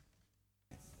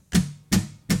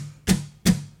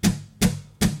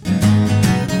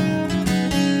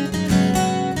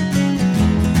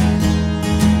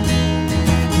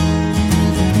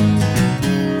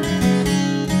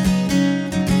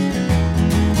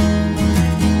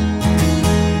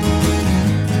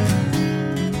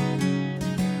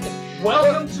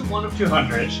of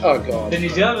 200, Oh, God. the New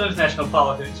Zealand International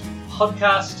Politics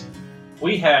podcast.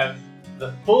 We have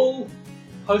the full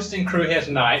hosting crew here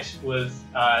tonight with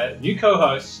new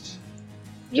co-host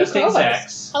Justine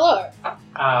Sachs, Hello.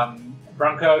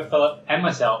 Branko, Philip, and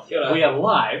myself. Hello. We are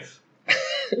live.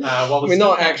 While We're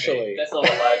not actually. That's not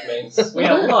what live means. We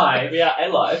are live. We are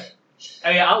alive.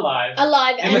 We are live.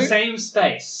 Alive In the and same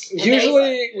space.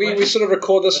 Usually, we sort of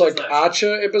record this like That's nice.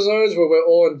 Archer episodes where we're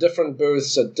all in different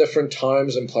booths at different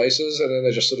times and places, and then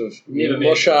they just sort of Never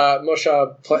mush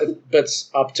our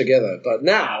bits up together. But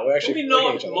now we're Should actually we bringing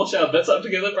not each other. mush our bits up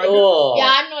together, Brandon? Oh,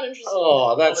 yeah, I'm not interested.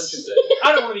 oh, I'm that's. interested.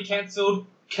 I don't want to be cancelled.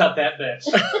 Cut that bit.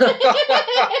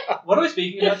 What are we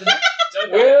speaking about today?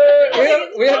 Don't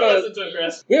We have a listen to it,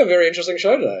 Chris. we have a very interesting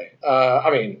show today. I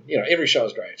mean, every show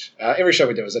is great. Every show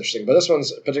we do is interesting, but this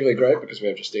one's particularly great because we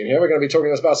have Justine here. We're going to be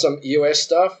talking about some US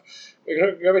stuff. We're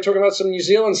going to be talking about some New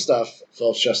Zealand stuff.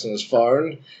 Philip's just on his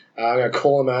phone. I'm going to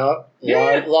call him out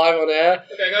live on air.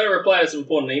 Okay, I got to reply to some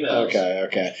important emails.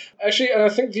 Okay. Actually, and I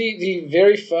think the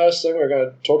very first thing we're going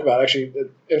to talk about, actually,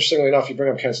 interestingly enough, you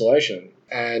bring up cancellation.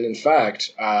 And in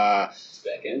fact, It's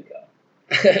back in, Carl.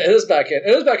 it is back in. It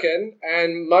is back in,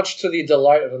 and much to the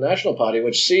delight of the National Party,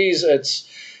 which sees its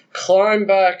climb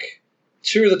back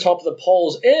to the top of the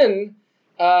polls in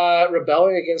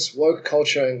rebelling against woke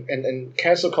culture and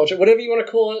cancel culture, whatever you want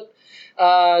to call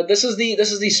it. This is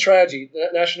the strategy.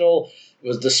 The National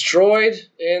was destroyed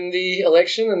in the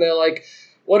election, and they're like,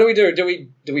 what do we do? Do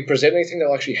we present anything that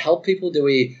will actually help people? Do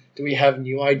we have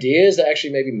new ideas that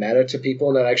actually maybe matter to people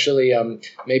and that actually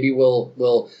maybe will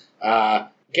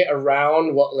get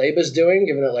around what Labor's doing,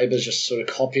 given that Labor's just sort of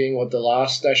copying what the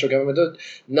last national government did?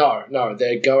 No,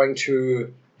 they're going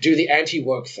to do the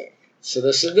anti-woke thing. So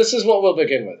this is what we'll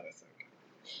begin with, I think.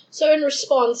 So in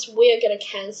response, we're going to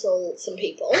cancel some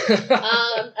people.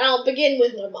 And I'll begin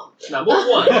with my mum. Number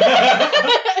one.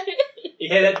 You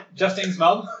hear that, Justine's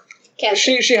mum?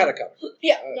 Cancel. She had a cover.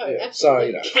 Yeah, So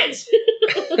absolutely. Cancel.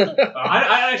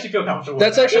 I actually feel comfortable.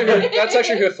 That's with that.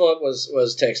 actually who Philip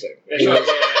was texting. That's He right.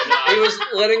 was, he was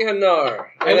letting her know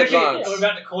in We're advance.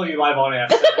 about to call you live on air.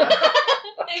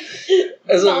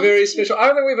 It's a Mum. very special. I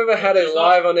don't think we've ever had a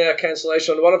live on air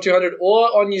cancellation on 1 of 200 or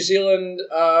on New Zealand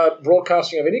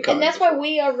broadcasting of any kind. And that's why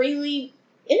we are really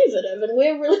innovative and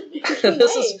we're really making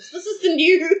This waves. is- This is the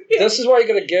new... This is why you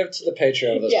got to give to the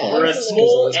Patreon of this Yeah, podcast. We're a absolutely.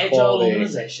 small, Because of this agile quality.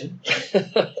 organisation.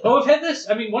 Well, we've had this.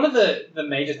 I mean, one of the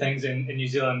major things in New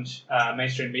Zealand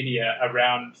mainstream media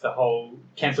around the whole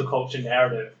cancel culture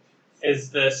narrative is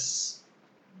this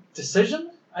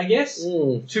decision, I guess,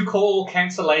 Mm. to call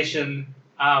cancellation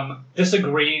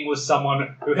disagreeing with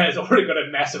someone who has already got a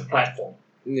massive platform.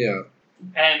 Yeah.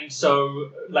 And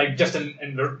so, like, just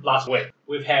in the last week,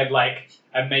 we've had, like,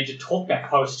 a major talkback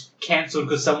host cancelled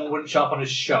because someone wouldn't show up on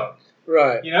his show.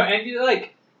 Right. You know, and you're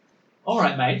like, all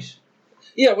right, mate.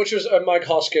 Yeah, which was Mike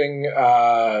Hosking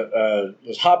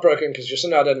was heartbroken because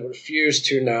Jacinda Ardern refused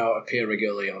to now appear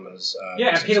regularly on his.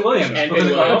 Yeah, and Peter Williams. And because Peter of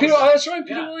the Williams. Peter, opposite. that's right,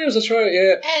 Peter Yeah. Williams, that's right,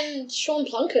 yeah. And Sean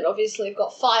Plunkett obviously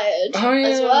got fired Oh, yeah.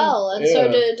 as well. And so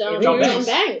Yeah. did John John Banks.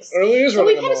 Banks. It really is So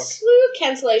running we've the had a mark. slew of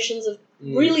cancellations of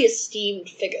Mm. really esteemed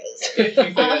figures. If you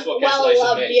think that's what Well cancellation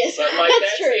loved, means. yes. But, like, That's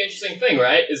that's true. the interesting thing,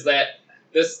 right? Is that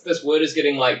this word is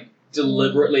getting, like,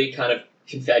 deliberately kind of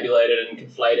confabulated and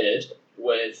conflated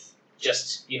with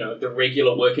just, the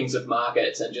regular workings of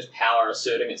markets and just power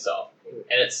asserting itself.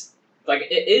 And it's, like,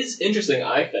 it is interesting,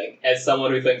 I think, as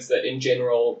someone who thinks that in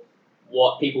general,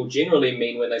 what people generally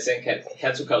mean when they say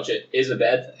cancel culture is a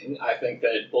bad thing. I think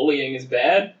that bullying is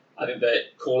bad. I think that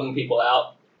calling people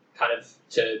out kind of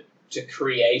to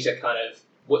create a kind of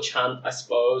witch hunt, I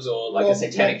suppose, or like a Mob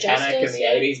satanic panic in justice, the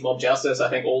yeah. 80s, mob justice. I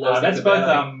think all those That's things are bad. both,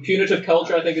 I think punitive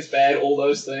culture, I think, is bad. All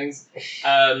those things.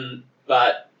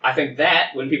 But I think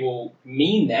that when people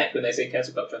mean that when they say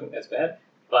cancel culture, I think that's bad.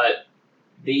 But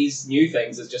these new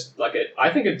things is just like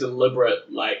a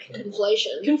deliberate like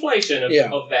Conflation. conflation Yeah.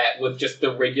 of that with just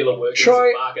the regular workings Try-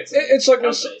 of markets. and It's like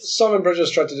when companies. Simon Bridges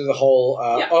tried to do the whole,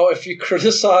 Yeah. if you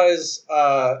criticize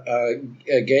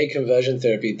gay conversion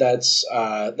therapy, that's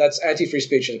anti-free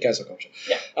speech and cancel culture.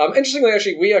 Yeah. Interestingly,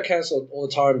 actually, we are cancelled all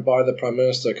the time by the Prime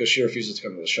Minister because she refuses to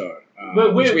come to the show,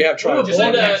 which we have tried. We're Just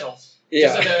born like cancelled.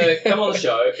 Yeah, Just come on the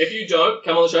show. If you don't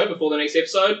come on the show before the next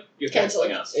episode, you're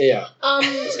cancelling us. yeah.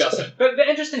 Disgusting. But the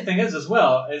interesting thing is, as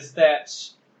well, is that,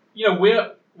 we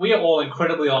are all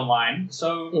incredibly online.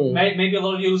 So Mm. maybe a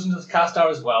lot of you listen to this cast are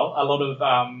as well. A lot of,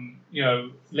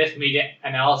 left media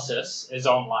analysis is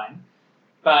online.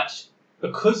 But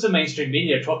because the mainstream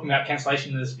media are talking about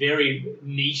cancellation in this very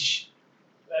niche,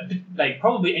 like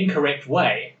probably incorrect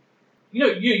way,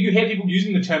 you hear people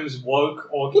using the terms woke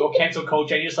or cancel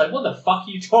culture, and you're just like, what the fuck are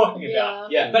you talking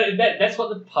about? Yeah. But that's what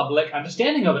the public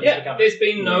understanding of it is Yeah, becoming. there's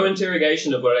been no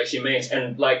interrogation of what it actually means,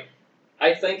 and like,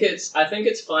 I think it's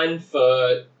fine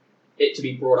for it to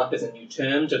be brought up as a new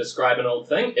term to describe an old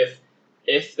thing.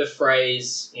 If the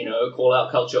phrase, call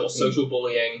out culture or social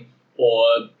bullying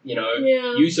or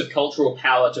use of cultural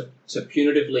power to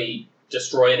punitively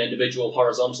destroy an individual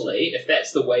horizontally, if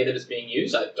that's the way that it's being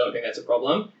used, I don't think that's a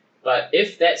problem. But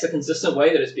if that's a consistent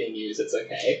way that it's being used, it's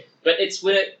okay. But it's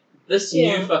when this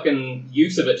new fucking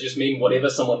use of it just mean whatever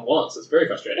someone wants. It's very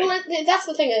frustrating. Well, that's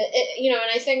the thing, and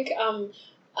I think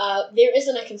there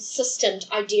isn't a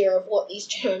consistent idea of what these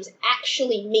terms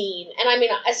actually mean. And I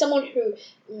mean, as someone who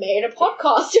made a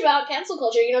podcast about cancel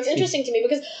culture, it's interesting to me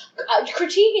because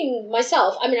critiquing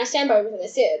myself, I mean, I stand by everything I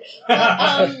said.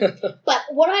 But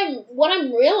what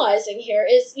I'm realizing here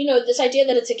is, this idea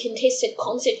that it's a contested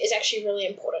concept is actually really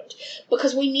important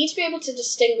because we need to be able to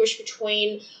distinguish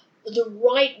between the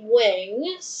right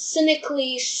wing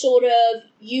cynically sort of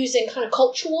using kind of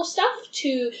culture war stuff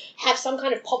to have some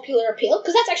kind of popular appeal,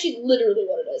 because that's actually literally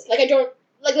what it is.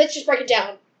 Let's just break it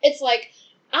down. It's like,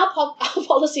 our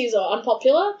policies are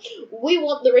unpopular. We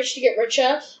want the rich to get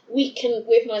richer. We can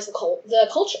weaponize the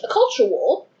culture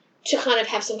war to kind of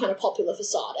have some kind of popular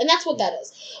facade, and that's what that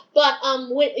is. But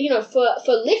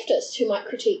for leftists who might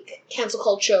critique cancel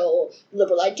culture or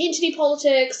liberal identity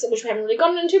politics, which we haven't really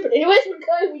gotten into, but anyways,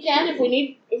 we can if we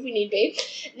need be.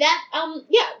 That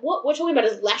what we're talking about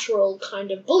is lateral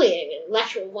kind of bullying and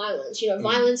lateral violence.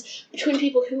 Violence between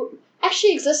people who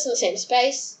actually exist in the same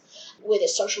space, where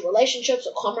there's social relationships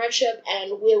or comradeship,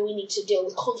 and where we need to deal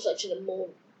with conflict in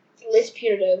a less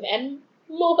punitive and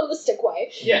more holistic way.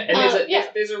 Yeah, and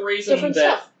there's a reason different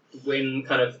that stuff. When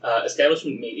kind of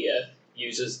establishment media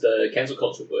uses the cancel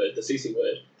culture word, the CC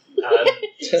word,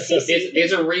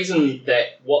 there's a reason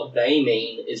that what they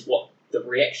mean is what the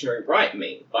reactionary right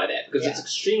mean by that, because it's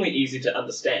extremely easy to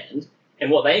understand. And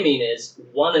what they mean is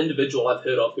one individual I've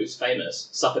heard of who's famous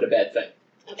suffered a bad thing.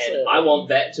 Absolutely. And I want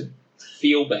that to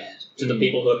feel bad to the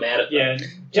people who are mad at them. Yeah,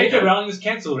 J.K. Rowling is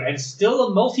cancelled and still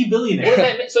a multi-billionaire. What does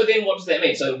that mean? So then what does that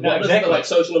mean? So what is the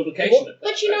social implication of that?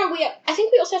 But I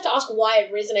think we also have to ask why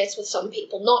it resonates with some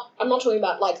people. I'm not talking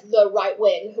about like the right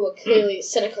wing who are clearly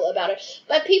cynical about it,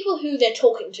 but people who they're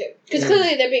talking to. Because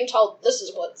clearly they're being told this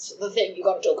is what's the thing you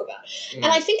got to talk about. And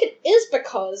I think it is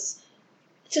because,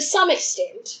 to some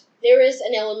extent, there is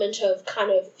an element of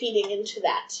kind of feeding into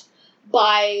that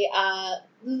by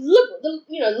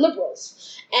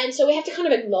liberals. And so we have to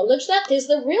kind of acknowledge that there's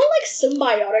the real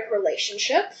symbiotic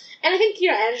relationship. And I think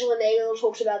Angela Nagle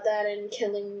talked about that in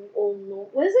Killing All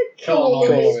Normies. What is it? Kill All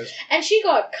Normies. And she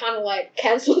got kind of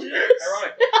cancelled.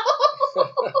 Ironic.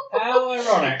 How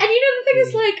ironic. And the thing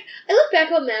is, I look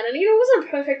back on that, and it wasn't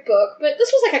a perfect book, but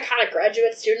this was a kind of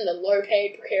graduate student, a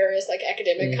low-paid, precarious,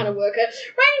 academic kind of worker,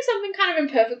 writing something kind of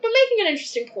imperfect, but making an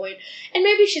interesting point. And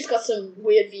maybe she's got some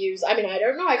weird views. I mean, I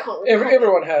don't know. I can't remember.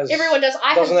 Everyone has. Everyone does.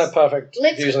 Doesn't have perfect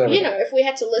views on everything. If we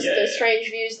had to list the strange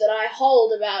views that I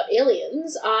hold about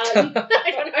aliens, I don't know.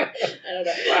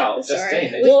 Wow, Sorry.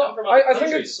 Justine. I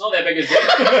think it's not that big a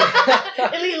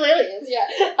deal. Illegal aliens, yeah.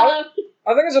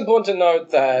 I think it's important to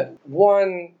note that,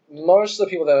 one, most of the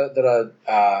people that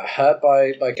are hurt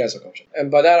by cancel culture,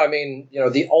 and by that I mean,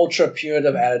 the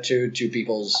ultra-punitive attitude to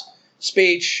people's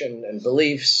speech and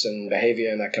beliefs and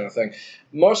behavior and that kind of thing,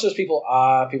 most of those people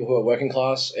are people who are working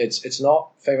class. It's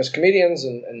not famous comedians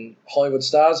and Hollywood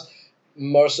stars.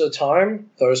 Most of the time,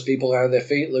 those people land on their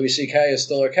feet. Louis C.K. is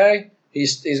still okay.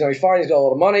 He's going to be fine. He's got a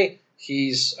lot of money.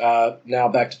 He's now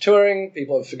back to touring.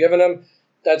 People have forgiven him.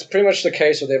 That's pretty much the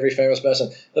case with every famous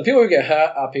person. The people who get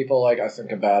hurt are people I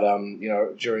think about,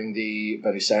 during the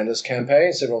Bernie Sanders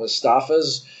campaign, several of his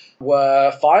staffers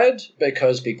were fired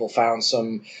because people found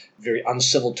some very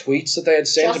uncivil tweets that they had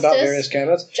sent about various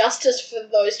candidates. Justice for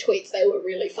those tweets. They were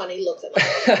really funny. Look them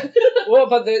up. Well,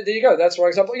 but there you go. That's one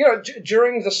example.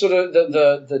 During the sort of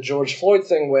the George Floyd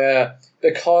thing, where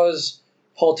because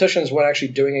politicians weren't actually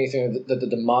doing anything that the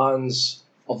demands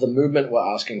of the movement were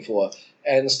asking for,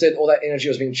 and instead all that energy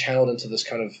was being channeled into this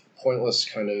kind of pointless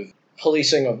kind of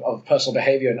policing of personal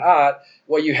behavior and art.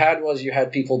 What you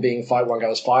had people being fired. One guy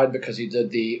was fired because he did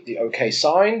the OK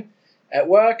sign at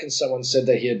work, and someone said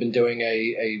that he had been doing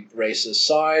a racist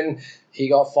sign. He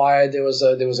got fired. There was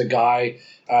a guy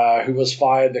who was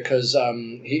fired because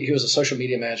he was a social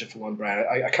media manager for one brand.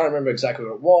 I can't remember exactly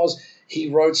what it was. He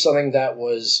wrote something that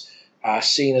was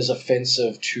seen as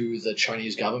offensive to the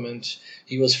Chinese government.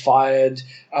 He was fired.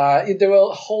 There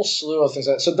were a whole slew of things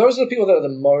like that. So those are the people that are the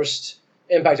most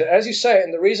impacted. As you say,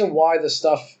 and the reason why this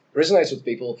stuff resonates with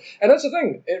people. And that's the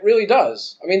thing, it really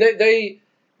does. I mean, they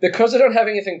because they don't have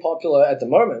anything popular at the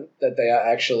moment that they are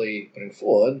actually putting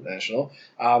forward, national,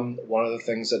 one of the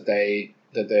things that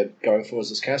they're going for is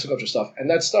this cancel culture stuff. And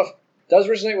that stuff does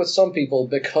resonate with some people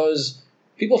because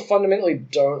people fundamentally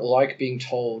don't like being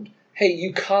told, hey,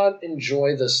 you can't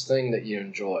enjoy this thing that you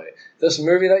enjoy. This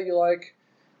movie that you like,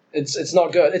 it's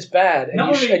not good. It's bad.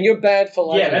 And you're bad for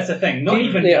liking it. Yeah, that's the thing. Not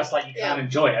even just like you can't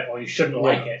enjoy it or you shouldn't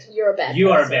like it. You're a bad You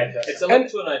person. are a bad person. It's a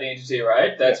link to an identity,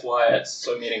 right? That's why it's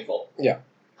so meaningful.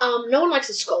 No one likes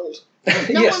a scold. No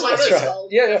Yes, one likes that's a right.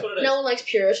 scold. Yeah. That's what it is. No one likes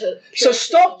Puritan. So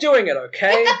stop doing it,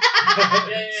 okay?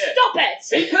 Yeah. Stop it!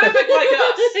 Be perfect like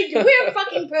us. We're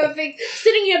fucking perfect,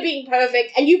 sitting here being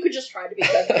perfect, and you could just try to be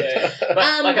perfect.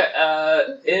 Yeah.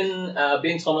 But in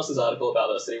Ben Thomas's article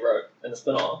about this that he wrote in the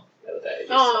spin-off the other day.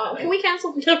 Oh, can we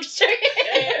cancel? No, I'm just joking.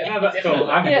 No, that's cool.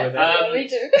 I'm happy with it. Me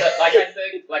too.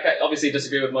 But, I obviously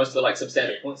disagree with most of the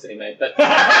substantive points that he made, but Sorry,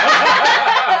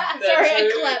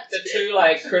 I clapped. the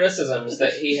two criticisms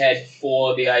that he had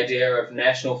for the idea of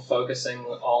national focusing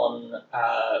on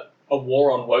a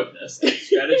war on wokeness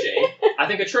strategy, I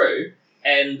think are true.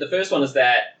 And the first one is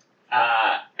that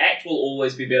ACT will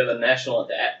always be better than national at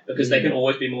that because they can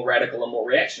always be more radical and more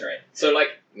reactionary. So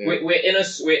we're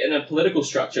in a political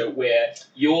structure where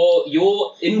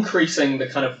you're increasing the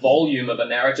kind of volume of a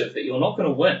narrative that you're not going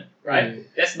to win, right?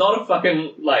 That's not a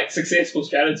fucking successful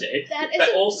strategy. That is but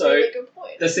a also, really good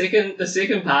point. The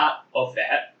second part of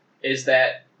that is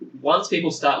that once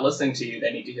people start listening to you,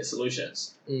 they need to hear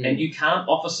solutions, and you can't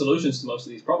offer solutions to most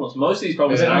of these problems. Most of these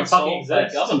problems They don't aren't fucking solved by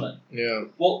exist. government. Yeah.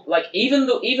 Well, even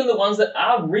the ones that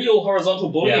are real horizontal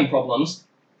bullying problems,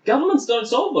 governments don't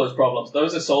solve those problems.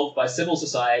 Those are solved by civil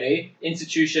society,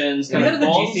 institutions, kind Have of you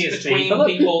heard of the bonds GCSE, between Philip?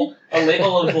 people, a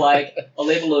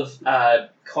level of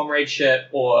comradeship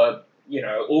or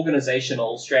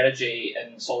organizational strategy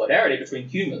and solidarity between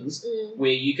humans,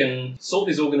 where you can sort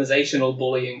these organizational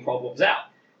bullying problems out.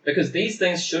 Because these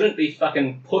things shouldn't be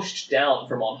fucking pushed down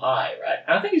from on high, right?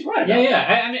 And I think he's right.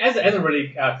 Yeah. I mean, as a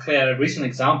really clear recent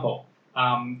example,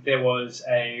 there was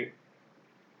a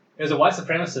white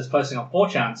supremacist posting on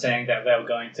 4chan saying that they were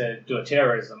going to do a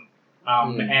terrorism,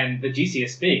 and the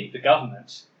GCSB, the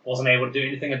government, wasn't able to do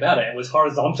anything about it. It was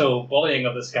horizontal bullying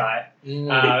of this guy. They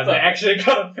actually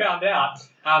got him found out,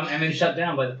 and then shut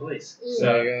down by the police.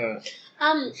 So.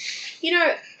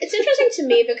 It's interesting to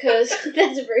me because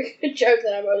that's a very good joke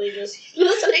that I'm only just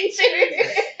listening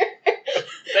to.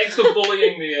 Thanks for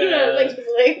bullying the. Thanks for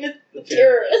bullying the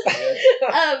terrorists.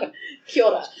 Kia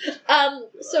ora.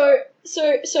 So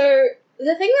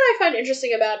the thing that I find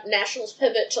interesting about National's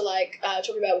pivot to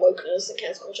talking about wokeness and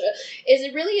cancel culture is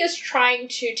it really is trying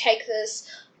to take this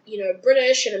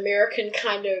British and American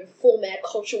kind of format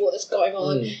culture war that's going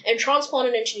on and transplant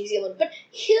it into New Zealand. But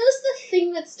here's the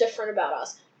thing that's different about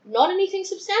us. Not anything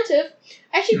substantive.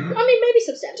 Actually, I mean, maybe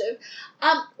substantive.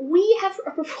 We have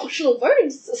a proportional voting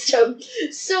system.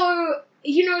 So,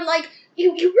 you really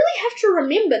have to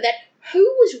remember that who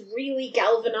was really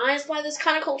galvanized by this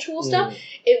kind of cultural stuff?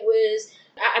 It was...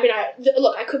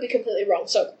 I could be completely wrong,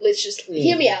 so let's just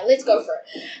hear me out. Let's go for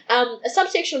it. A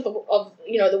subsection of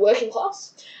the working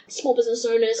class, small business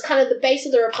owners, kind of the base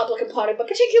of the Republican Party, but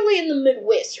particularly in the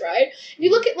Midwest, right? If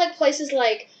you look at places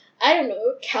like, I don't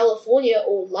know, California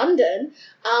or London,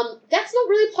 that's not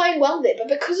really playing well there. But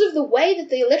because of the way that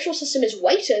the electoral system is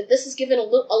weighted, this is given a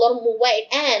lot more weight,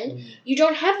 and you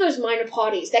don't have those minor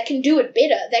parties that can do it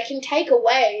better, that can take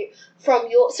away from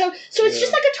your... So it's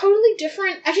just a totally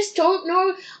different... I just don't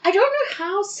know... I don't know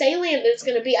how salient it's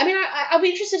going to be. I mean, I'll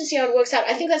be interested to see how it works out.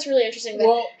 I think that's really interesting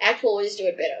that ACT will always do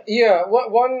it better. Yeah,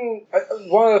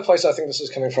 one of the places I think this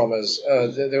is coming from is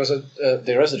there is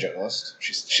a journalist.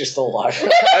 She's still alive.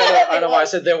 I don't know why I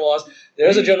said there was. There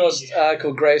is a journalist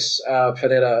called Grace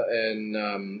Panetta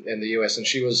in the US, and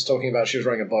she was talking about... She was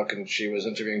writing a book, and she was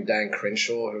interviewing Dan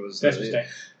Crenshaw, who was...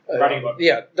 Writing a book.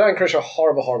 Yeah, Dan Crenshaw,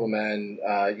 horrible man.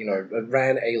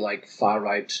 Ran a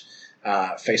far-right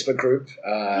Facebook group.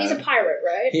 He's a pirate,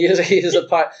 right? He is a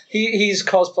pirate. He's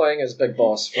cosplaying as Big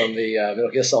Boss from the Metal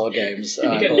Gear Solid games.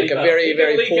 A very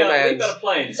poor man. The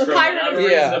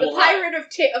pirate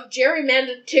of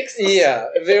gerrymandered Texas. Yeah,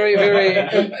 very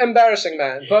embarrassing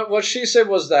man. But what she said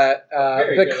was that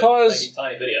because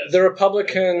the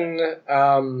Republican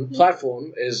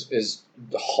platform is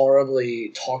horribly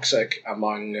toxic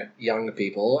among young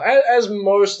people, as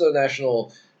most of the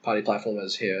National Party platform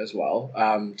is here as well,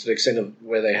 to the extent of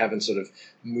where they haven't sort of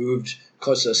moved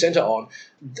close to the center on.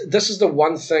 This is the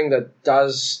one thing that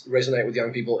does resonate with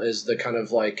young people is the kind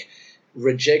of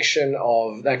rejection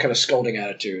of that kind of scolding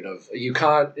attitude of you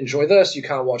can't enjoy this, you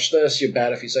can't watch this, you're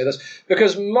bad if you say this.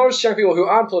 Because most young people who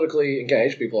aren't politically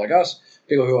engaged, people like us,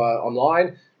 people who are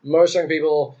online, most young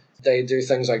people, they do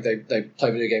things like they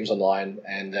play video games online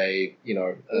and they,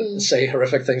 say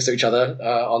horrific things to each other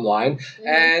online.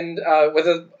 And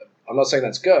whether, I'm not saying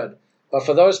that's good, but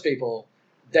for those people,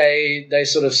 they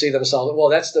sort of see themselves, well,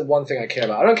 that's the one thing I care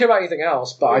about. I don't care about anything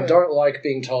else, but I don't like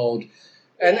being told.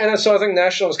 And so I think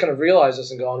National has kind of realized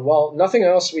this and gone, well, nothing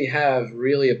else we have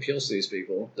really appeals to these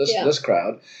people, this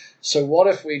crowd. So what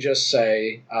if we just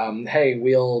say, hey,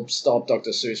 we'll stop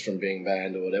Dr. Seuss from being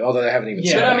banned or whatever, although they haven't even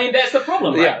said But that. I mean, that's the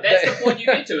problem, right? Yeah. That's the point you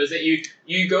get to, is that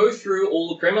you go through all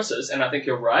the premises, and I think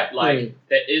you're right,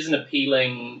 that is an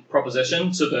appealing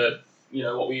proposition to the,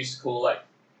 what we used to call, like,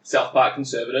 South Park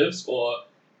conservatives, or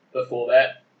before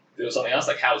that, there was something else,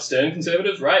 like Howard Stern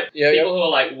conservatives, right? Yeah, People who are,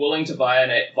 like, willing to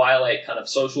violate kind of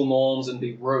social norms and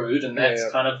be rude, and that's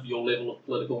kind of your level of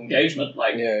political engagement.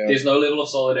 Like, there's no level of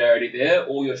solidarity there.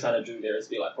 All you're trying to do there is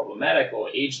be, like, problematic, or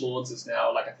edgelords is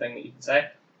now, like, a thing that you can say.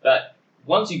 But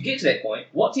once you get to that point,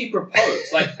 what do you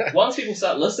propose? Like, once people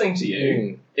start listening to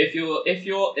you, if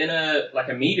you're in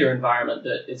a media environment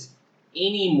that is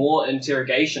any more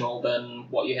interrogational than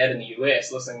what you had in the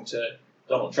US listening to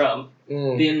Donald Trump,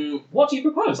 then what do you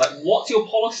propose? Like, what's your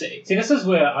policy? See, this is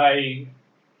where I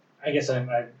guess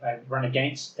I run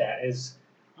against that. Is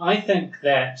I think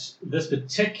that this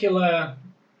particular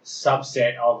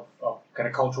subset of kind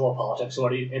of cultural politics, or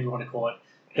whatever you want to call it,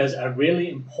 does a really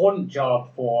important job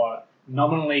for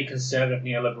nominally conservative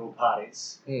neoliberal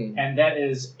parties. And that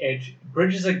is, it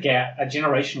bridges a gap, a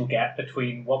generational gap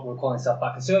between what we're calling South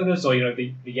Park conservatives, or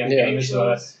the young gamers who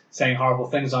are saying horrible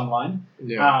things online.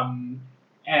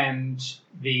 And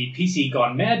the PC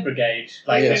Gone Mad Brigade,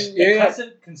 like the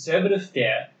classic conservative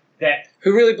there, that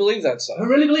who really believe that stuff.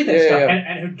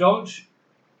 And who don't.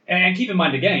 And keep in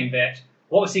mind again that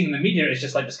what we're seeing in the media is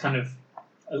just like this kind of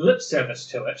a lip service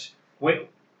to it.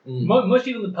 Most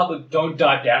people in the public don't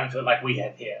dive down into it like we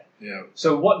have here.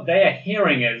 So what they are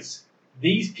hearing is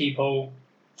these people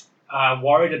are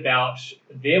worried about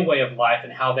their way of life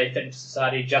and how they fit into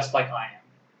society, just like I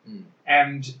am.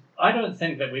 And I don't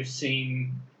think that we've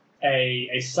seen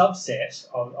a subset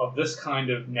of this kind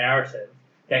of narrative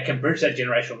that can bridge that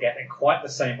generational gap in quite the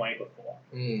same way before.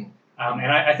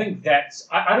 And I think that's,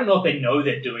 I don't know if they know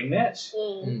they're doing that,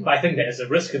 but I think there's a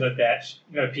risk of it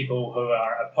that people who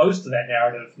are opposed to that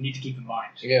narrative need to keep in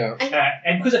mind.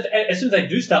 And because as soon as they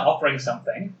do start offering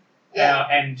something,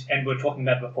 and we're talking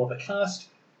about before the cast,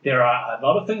 there are a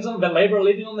lot of things that Labour are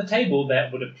leaving on the table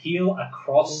that would appeal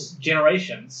across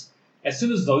generations. As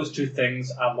soon as those two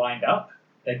things are lined up,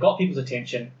 they've got people's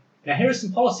attention. Now here is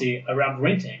some policy around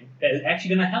renting that is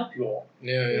actually going to help you all.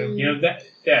 That's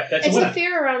it's the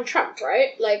fear around Trump, right?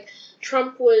 Like,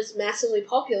 Trump was massively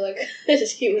popular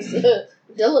because he was a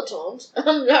dilettante. I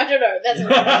don't know. That's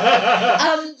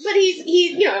but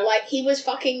he was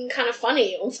fucking kind of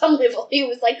funny on some level. He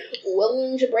was like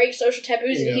willing to break social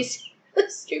taboos, and he's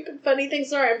stupid funny thing.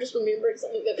 Sorry, I'm just remembering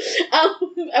something that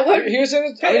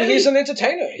he's an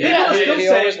entertainer. He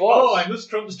always was. Oh, I miss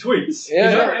Trump's tweets. He's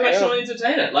an actual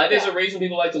entertainer. Like, there's a reason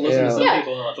people like to listen to some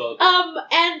people and not talk.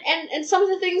 And some of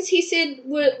the things he said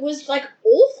was like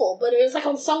awful, but it was like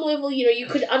on some level, you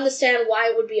could understand why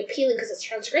it would be appealing because it's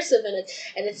transgressive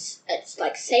and it's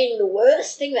like saying the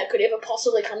worst thing that could ever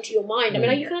possibly come to your mind. I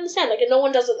mean, you can understand, like, and no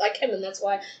one does it like him, and that's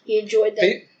why he enjoyed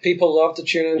that. People love to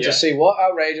tune in to see what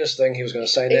outrageous thing he was going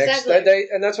to say next.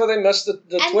 And that's why they missed the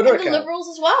Twitter account. And the Liberals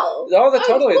as well. Oh,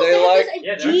 totally. They like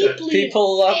deeply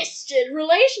invested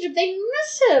relationship. They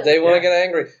miss him. They want to get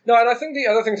angry. No, and I think the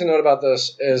other thing to note about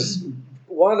this is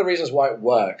one of the reasons why it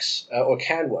works or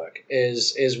can work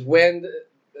is when,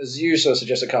 as you sort of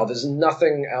suggested, Carl, there's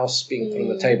nothing else being put on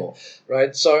the table,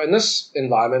 right? So in this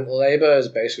environment, Labour is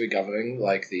basically governing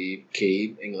like the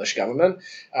key English government.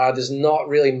 There's not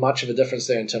really much of a difference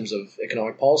there in terms of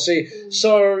economic policy.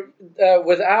 So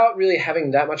without really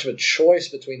having that much of a choice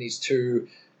between these two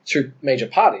major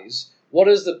parties, what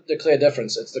is the clear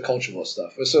difference? It's the culture war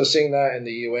stuff. We're sort of seeing that in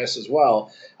the US as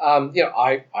well.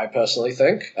 I personally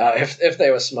think if they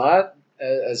were smart,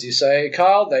 as you say,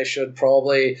 Kyle, they should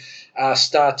probably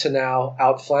start to now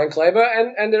outflank Labour,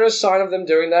 and there is a sign of them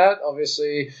doing that.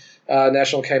 Obviously,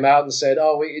 National came out and said,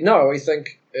 we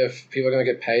think if people are going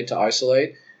to get paid to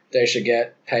isolate, they should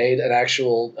get paid an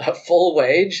actual full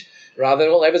wage rather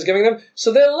than what Labour's giving them.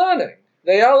 So they're learning.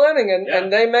 They are learning, and, Yeah.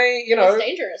 and they may, you It's know,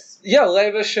 dangerous. yeah,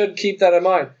 Labour should keep that in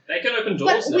mind. They can open But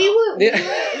doors now.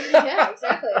 yeah,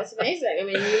 exactly. It's amazing. I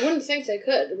mean, you wouldn't think they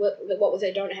could. What was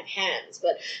they don't have hands?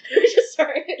 But just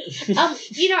sorry.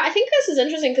 I think this is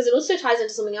interesting because it also ties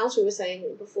into something else we were saying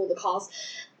before the cast.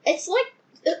 It's like,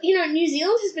 New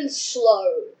Zealand has been slow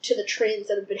to the trends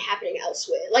that have been happening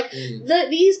elsewhere. Like,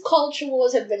 these culture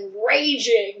wars have been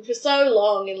raging for so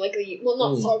long in, like,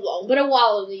 not so long, but a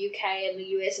while in the UK and the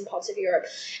US and parts of Europe.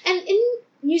 And in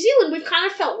New Zealand, we've kind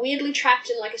of felt weirdly trapped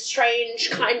in, like, a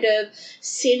strange kind of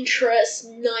centrist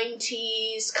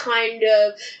 90s kind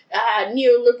of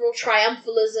neoliberal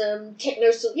triumphalism,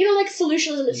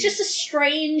 solutionism. It's just a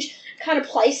strange kind of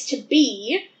place to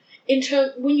be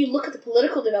when you look at the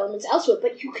political developments elsewhere,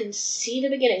 but you can see the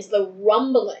beginnings, the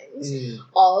rumblings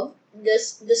of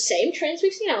the same trends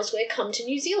we've seen elsewhere come to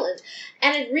New Zealand.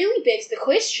 And it really begs the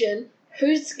question,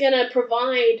 who's going to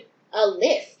provide a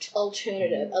left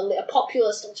alternative, a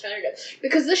populist alternative?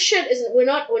 Because this shit isn't, we're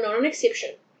not an exception.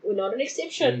 We're not an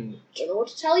exception. Don't know what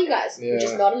to tell you guys. Yeah. We're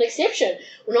just not an exception.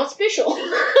 We're not special.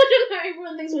 I don't know,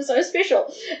 everyone thinks we're so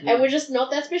special. And we're just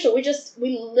not that special.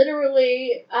 We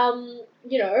literally,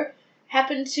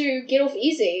 happen to get off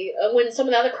easy when some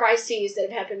of the other crises that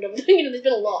have happened, there's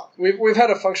been a lot. We've had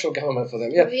a functional government for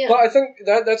them, yeah. Yeah. But I think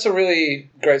that's a really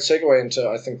great segue into,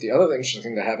 I think, the other interesting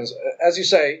thing that happens. As you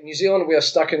say, New Zealand, we are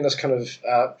stuck in this kind of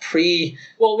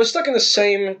we're stuck in the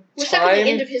same We're time. stuck at the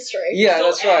end of history. Yeah, Still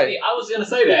that's at right. the- I was going to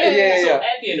say that. Yeah, We're still yeah.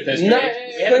 at the end of history. No,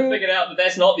 we haven't figured out that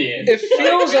that's not the end. It feels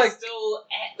we're like- still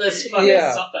at this fucking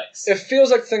Yeah. suffix. It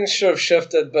feels like things should have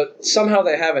shifted, but somehow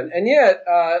they haven't. And yet,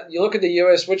 you look at the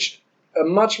US, which a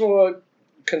much more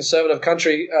conservative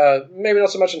country, maybe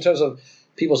not so much in terms of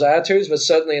people's attitudes, but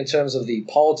certainly in terms of the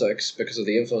politics because of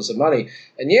the influence of money.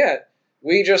 And yet,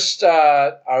 we just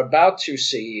are about to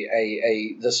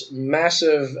see this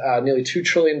massive, nearly $2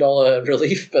 trillion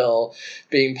relief bill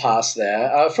being passed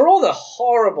there for all the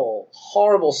horrible,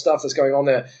 horrible stuff that's going on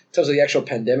there in terms of the actual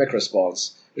pandemic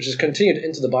response, which has continued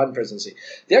into the Biden presidency.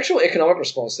 The actual economic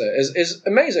response there is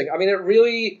amazing. I mean, it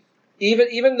really,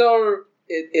 even though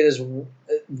it is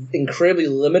incredibly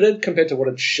limited compared to what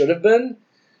it should have been,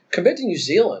 compared to New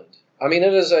Zealand, I mean,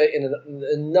 it is in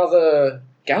another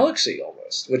galaxy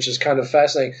almost, which is kind of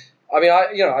fascinating. I mean,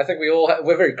 I think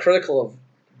we're very critical of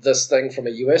this thing from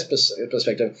a US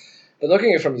perspective, but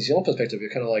looking at it from a New Zealand perspective, you're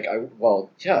kind of like,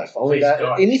 if only Please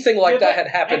God. anything like that had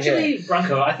happened actually, here.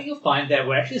 Branko, I think you'll find that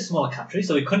we're actually a smaller country,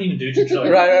 so we couldn't even do $2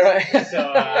 trillion. Right.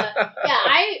 So,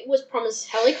 I was promised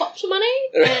helicopter money,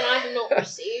 and I have not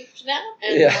received that.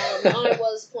 And Yeah. I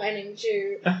was planning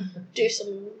to do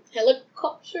some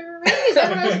helicopter. Is that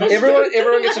what I was supposed to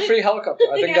Everyone do? gets a free helicopter.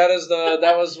 I think Yeah.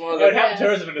 that was one of it would the help the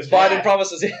tourism industry. Biden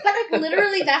promises. But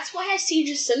literally, that's why I see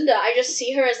Jacinda. I just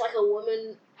see her as like a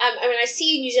woman. I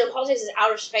see New Zealand politics as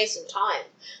out of space and time.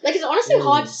 Like, it's honestly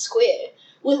hard to square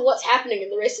with what's happening in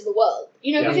the rest of the world.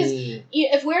 Because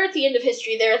if we're at the end of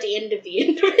history, they're at the end of the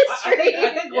end of history.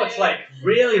 I think what's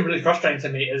really, really frustrating to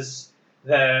me is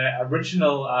the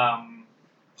original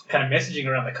kind of messaging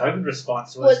around the COVID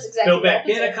response was exactly build the back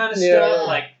opposite. better kind of Yeah. stuff.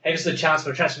 Like, hey, this is a chance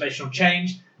for transformational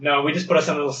change. No, we just put us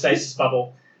in a little stasis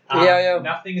bubble. Yeah.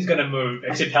 Nothing is going to move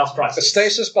except house prices. A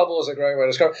stasis bubble is a great way to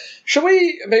describe it. Should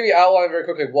we maybe outline very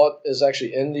quickly what is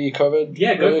actually in the COVID?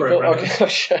 Yeah, go for it,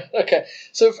 Brendan. Okay.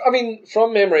 So,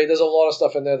 from memory, there's a lot of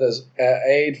stuff in there. There's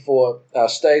aid for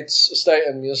state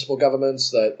and municipal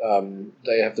governments that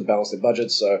they have to balance their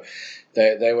budgets, so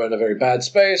they were in a very bad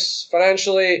space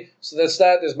financially. So that's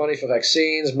that. There's money for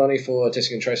vaccines, money for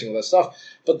testing and tracing, all that stuff.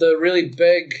 But the really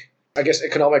big, I guess,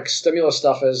 economic stimulus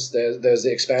stuff is there's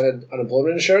the expanded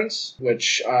unemployment insurance,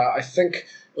 which I think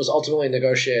was ultimately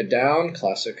negotiated down.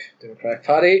 Classic Democratic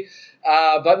Party.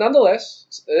 But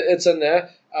nonetheless, it's in there.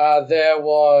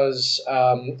 There's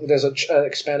an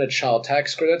expanded child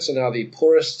tax credit, so now the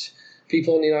poorest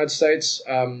people in the United States,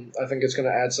 I think it's going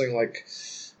to add something like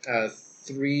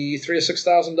 $3,000 to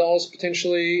 $6,000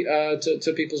 potentially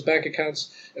to people's bank accounts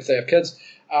if they have kids.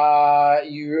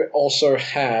 You also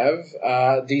have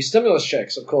the stimulus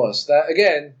checks, of course. That,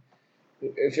 again,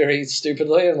 very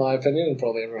stupidly, in my opinion, and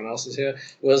probably everyone else's here,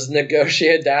 was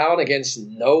negotiated down against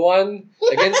no one,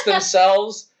 against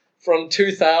themselves from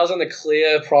 2000, a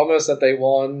clear promise that they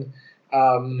won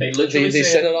They literally the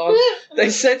said- Senate on. They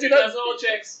sent it up $2,000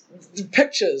 checks.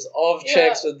 pictures of Yeah.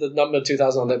 checks with the number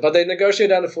 2,000 on there, but they negotiated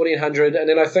down to 1,400, and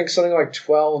then I think something like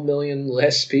 12 million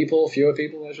fewer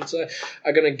people, I should say,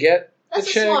 are going to get That's the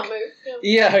a check. smart move.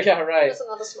 Yeah. Yeah, right. That's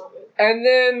another smart move. And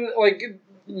then,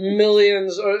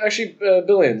 millions, or actually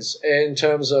billions, in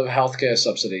terms of healthcare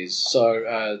subsidies.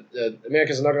 So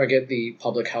Americans are not going to get the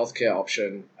public healthcare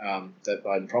option that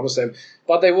Biden promised them,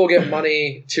 but they will get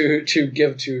money to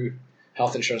give to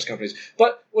health insurance companies.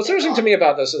 But what's interesting to me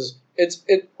about this is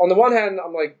it. On the one hand,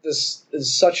 I'm like, this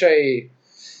is such a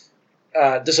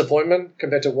disappointment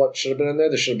compared to what should have been in there.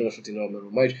 There should have been a $15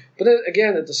 minimum wage. But then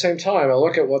again, at the same time, I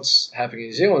look at what's happening in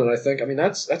New Zealand, and I think, I mean,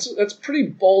 that's pretty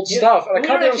bold stuff. And I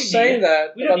can't believe I'm saying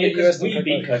that We don't about the need US. because we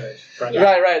beat COVID. Right?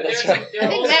 Yeah. Right, that's right. I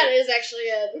think that is actually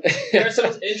it. There are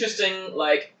some interesting,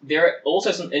 there are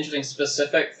also some interesting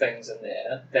specific things in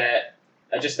there that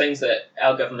are just things that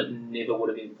our government never would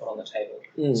have even put on the table.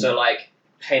 Mm. So,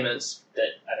 payments that,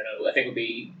 I don't know, I think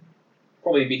would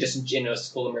probably be disingenuous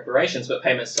to call them reparations, but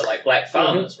payments to, black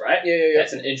farmers, right? Yeah.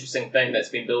 That's an interesting thing that's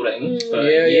been building for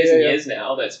Yeah, years and yeah. years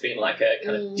now. That's been a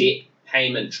kind of debt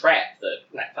payment trap that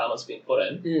black farmers have been put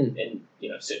in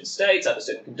certain states, under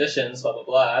certain conditions, blah, blah,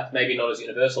 blah. Maybe not as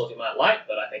universal as you might like,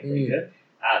 but I think pretty good.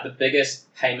 The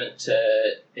biggest payment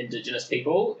to Indigenous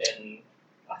people in,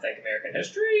 I think, American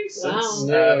history since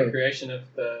the creation of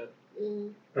the...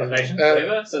 Reservations?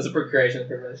 since the creation of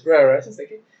the privilege. Right. Thank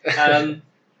you.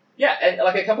 Yeah, and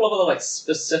a couple of other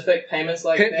specific payments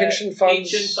that. Pension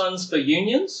funds. Pension funds for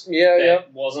unions. Yeah.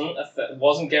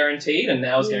 Wasn't guaranteed, and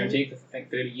now is guaranteed for I think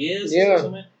 30 years. Yeah. Or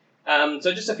something.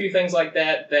 So just a few things like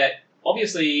that. That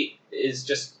obviously is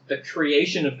just the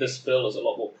creation of this bill is a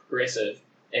lot more progressive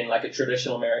in a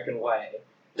traditional American way.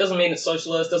 Doesn't mean it's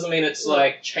socialist. Doesn't mean it's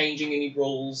changing any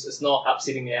rules. It's not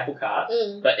upsetting the apple cart.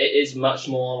 But it is much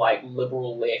more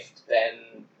liberal left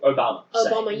than Obama.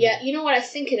 Yeah. You know what I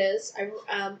think it is?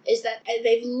 Is that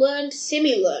they've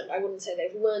semi-learned. I wouldn't say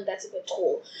they've learned. That's a bit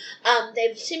tall.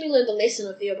 They've semi-learned the lesson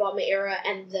of the Obama era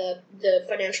and the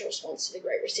financial response to the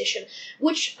Great Recession,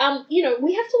 which we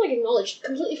have to acknowledge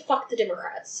completely fucked the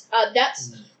Democrats.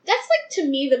 That's to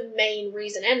me the main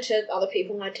reason, and to other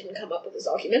people. I didn't come up with this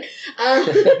argument.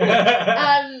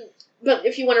 But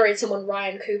if you want to read someone,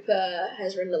 Ryan Cooper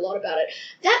has written a lot about it.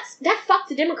 That fucked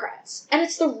the Democrats, and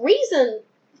it's the reason,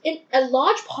 in a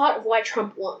large part of why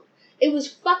Trump won. It was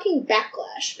fucking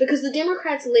backlash because the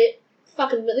Democrats let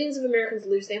fucking millions of Americans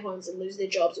lose their homes and lose their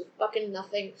jobs with fucking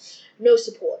nothing, no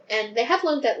support, and they have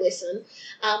learned that lesson.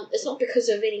 It's not because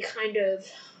of any kind of.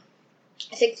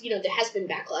 I think there has been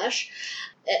backlash.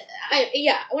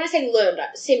 When I say learned,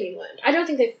 semi-learned, I don't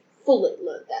think they've fully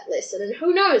learned that lesson. And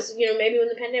who knows, maybe when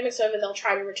the pandemic's over, they'll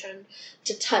try to return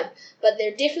to type. But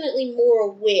they're definitely more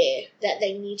aware that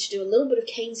they need to do a little bit of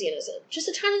Keynesianism, just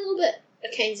a tiny little bit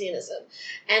of Keynesianism,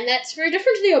 and that's very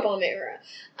different to the Obama era.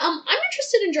 I'm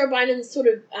interested in Joe Biden's sort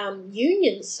of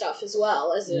union stuff as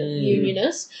well as a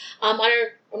unionist. I'm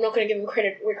not going to give him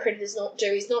credit where credit is not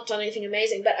due. He's not done anything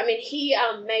amazing, but I mean, he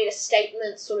made a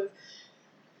statement sort of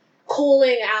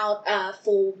calling out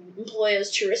for employers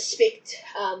to respect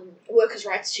workers'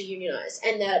 rights to unionize,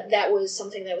 and that was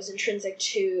something that was intrinsic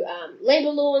to labor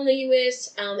law in the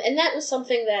US, and that was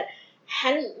something that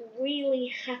hadn't really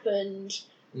happened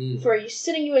for a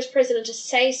sitting US president to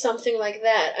say something like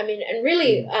that. I mean, and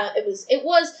really, it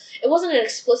wasn't an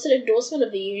explicit endorsement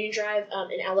of the union drive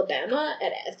in Alabama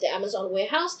at the Amazon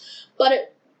warehouse, but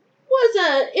it was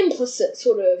an implicit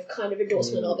sort of kind of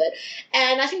endorsement of it,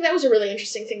 and I think that was a really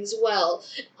interesting thing as well.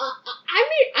 I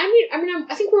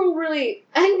think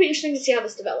it'll be interesting to see how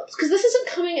this develops, because this isn't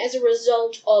coming as a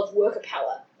result of worker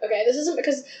power. Okay, this isn't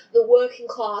because the working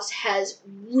class has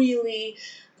really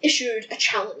issued a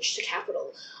challenge to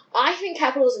capital. I think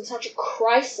capital is in such a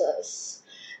crisis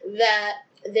that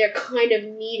they're kind of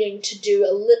needing to do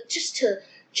a little just to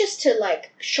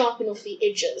sharpen off the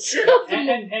edges.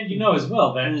 and as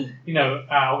well that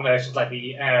organisations like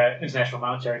the International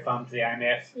Monetary Fund, the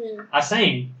IMF, are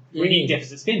saying we need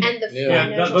deficit spending. And the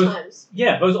Financial Times.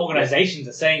 Yeah, those organisations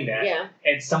are saying that. Yeah.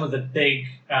 And some of the big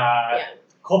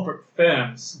corporate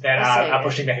firms that are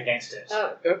pushing back against it.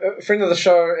 Oh. A friend of the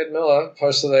show, Ed Miller,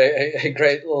 posted a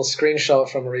great little screenshot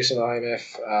from a recent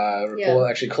IMF report,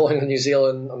 actually calling on the New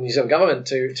Zealand government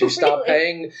to start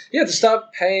paying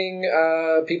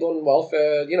people on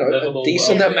welfare, a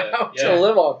decent amount to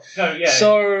live on. No, yeah.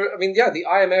 So, I mean, the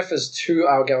IMF is to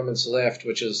our government's left,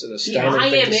 which is an astounding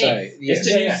thing to say. It's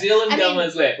to New Zealand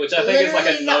government's left, which I think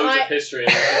is a note of history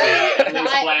that should be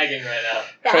flagging right now.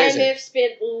 The IMF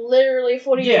spent literally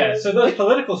 40 years. So those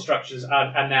political structures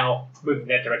are now moving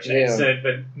that direction. Yeah.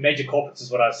 But major corporates is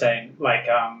what I was saying, like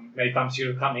maybe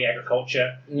pharmaceutical company,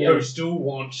 agriculture, who still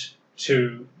want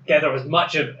to gather as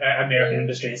much of American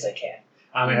industry as they can.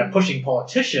 And are pushing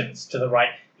politicians to the right,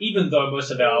 even though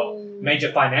most of our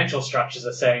major financial structures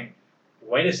are saying,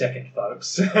 wait a second,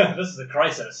 folks, this is a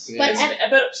crisis. Yeah.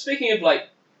 But speaking of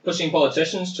pushing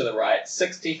politicians to the right,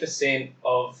 60%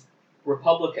 of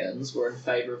Republicans were in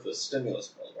favor of the stimulus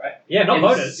bill, right? Yeah, not And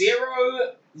voters.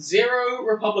 Zero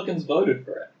Republicans voted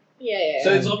for it. Yeah. So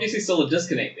there's obviously still a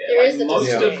disconnect there. There is a most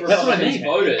disconnect. of That's what I Republicans mean.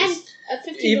 voters. And a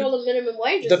 $15 minimum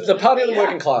wage. The party of the yeah.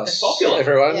 working class, It's popular.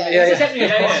 everyone. Yeah. Yeah, This is yeah. happening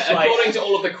across, like, According to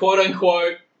all of the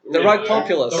quote-unquote... The you right know,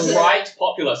 populace. The right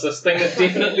populace. This thing that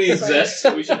definitely Sorry. exists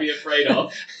that we should be afraid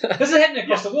of. This is happening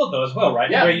across the world, though, as well,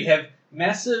 right? Yeah. Where you have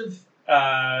massive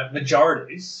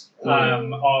majorities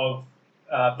of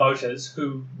voters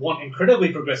who want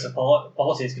incredibly progressive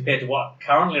policies compared to what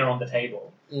currently are on the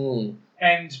table,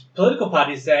 and political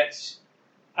parties that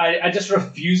are just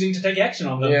refusing to take action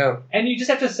on them. Yeah. And you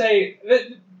just have to say,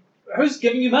 who's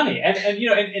giving you money? And you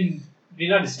know, in the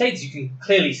United States, you can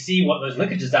clearly see what those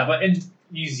linkages are, but in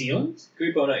New Zealand,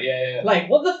 Group on it, yeah. like,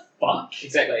 what the fuck?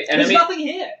 Exactly. And There's I mean, nothing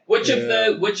here. which of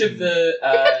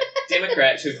the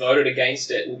Democrats who voted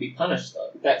against it will be punished, though?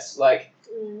 That's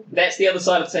the other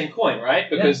side of the same coin, right?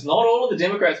 Because not all of the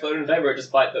Democrats voted in favor of it,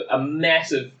 despite a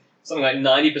massive, something like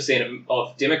 90%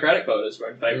 of Democratic voters were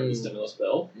in favor of the stimulus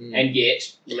bill, and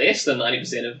yet less than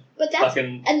 90% of But that's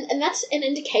fucking... and that's an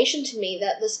indication to me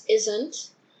that this isn't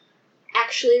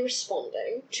actually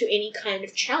responding to any kind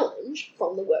of challenge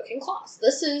from the working class.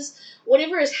 This is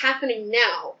whatever is happening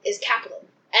now is capital.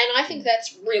 And I think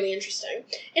that's really interesting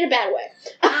in a bad way.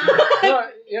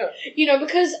 Yeah. You know,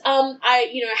 because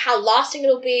how lasting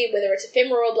it'll be, whether it's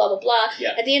ephemeral, blah blah blah.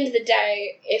 Yeah. At the end of the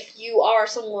day, if you are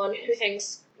someone who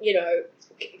thinks, you know,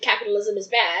 capitalism is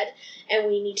bad and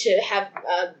we need to have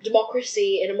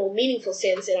democracy in a more meaningful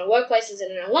sense in our workplaces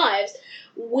and in our lives,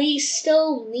 we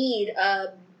still need a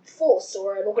force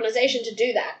or an organization to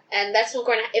do that, and that's not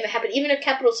going to ever happen. Even if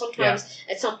capital sometimes,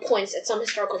 at some points, at some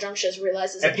historical junctures,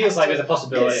 realizes It feels like there's a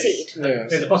possibility. concede. Yeah.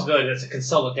 There's a possibility that it's a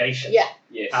consolidation. Yeah.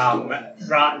 Yes.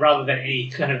 Rather than any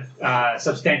kind of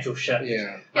substantial shift.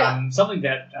 Yeah. Something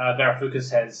that Varoufakis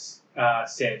has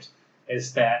said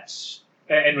is that,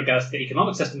 in regards to the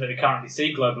economic system that we currently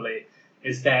see globally,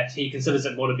 is that he considers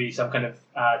it more to be some kind of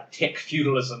tech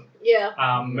feudalism. Yeah.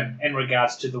 In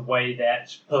regards to the way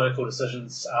that political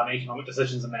decisions, economic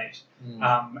decisions are made.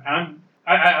 And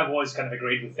I've always kind of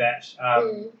agreed with that,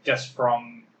 just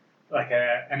from like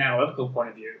an analytical point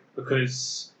of view,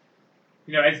 because,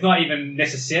 you know, it's not even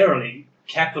necessarily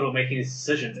capital making these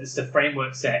decisions, it's the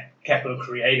frameworks that capital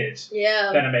created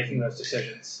Yeah. that are making those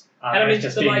decisions. And I mean, it's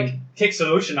just the, being tech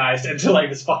solutionized into like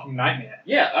this fucking nightmare.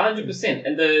 Yeah, 100%.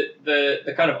 And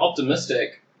the kind of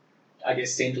optimistic, I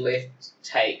guess, centre-left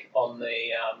take on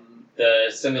the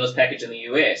stimulus package in the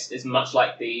US is much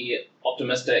like the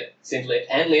optimistic centre-left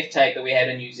and left take that we had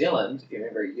in New Zealand, if you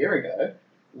remember, a year ago,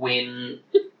 when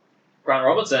Grant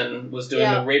Robertson was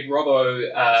doing the Red Robo,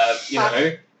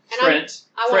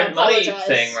 print money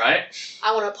thing, right?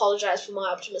 I want to apologize for my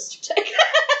optimistic take.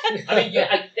 I mean,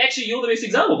 actually, you're the best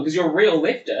example because you're a real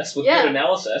leftist with good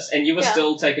analysis, and you were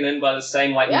still taken in by the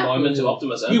same moment of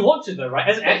optimism. You want to, though, right?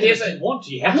 As an activist, you want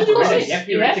to. You have to. 100%. You have to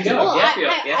be ready to go. Well,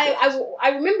 Yeah. I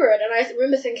remember it, and I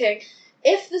remember thinking,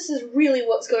 if this is really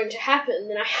what's going to happen,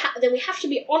 then we have to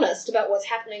be honest about what's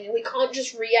happening, and we can't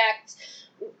just react.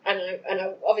 I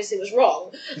know, obviously was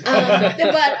wrong, but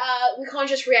we can't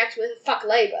just react with "fuck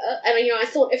Labour." And I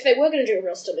thought if they were going to do a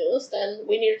real stimulus, then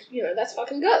we need, that's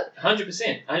fucking good.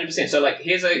 100%. So, like,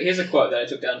 here's a quote that I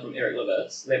took down from Eric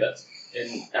Levitz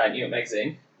in New York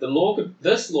Magazine.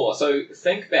 This law. So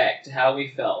think back to how we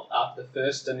felt after the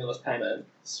first stimulus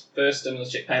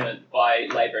check payment by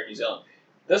Labour in New Zealand.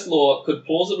 This law could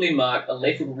plausibly mark a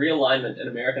leftward realignment in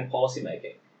American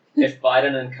policymaking if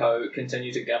Biden and co.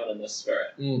 continue to govern in this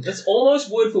spirit. That's almost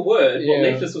word for word what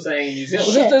leftists were saying in New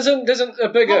Zealand. Well, there's a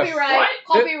big if.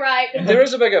 Copyright. There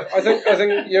is a big if. I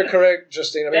think you're correct,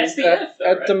 Justine. I mean, That's the if, though,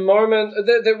 at the moment,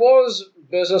 there was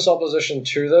business opposition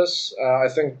to this. I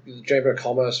think the Chamber of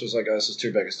Commerce was like, this is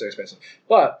too big, it's too expensive.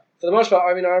 But for the most part,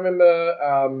 I mean, I remember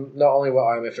not only were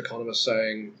IMF economists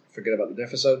saying, forget about the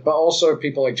deficit, but also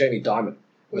people like Jamie Dimon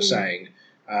were saying,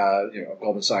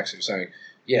 Goldman Sachs were saying,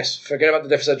 yes, forget about the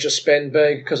deficit, just spend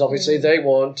big, because obviously they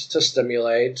want to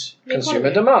stimulate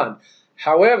consumer demand.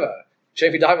 However,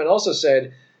 JP Dimon also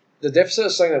said, the deficit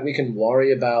is something that we can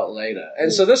worry about later.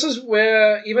 And so this is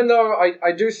where, even though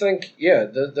I do think,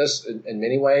 this in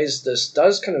many ways, this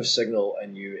does kind of signal a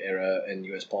new era in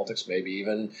US politics, maybe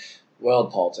even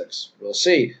world politics. We'll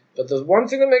see. But the one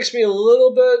thing that makes me a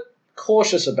little bit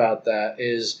cautious about that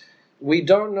is we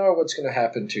don't know what's going to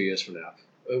happen 2 years from now.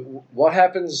 What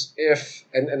happens if,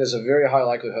 and there's a very high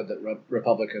likelihood that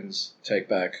Republicans take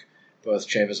back both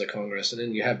chambers of Congress, and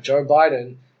then you have Joe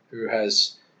Biden, who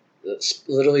has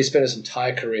literally spent his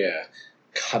entire career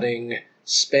cutting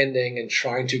spending and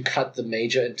trying to cut the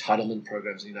major entitlement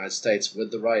programs in the United States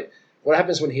with the right, what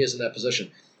happens when he is in that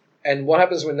position? And what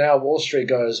happens when now Wall Street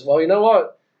goes, well, you know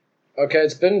what? Okay,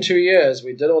 it's been 2 years.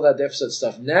 We did all that deficit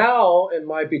stuff. Now it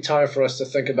might be time for us to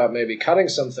think about maybe cutting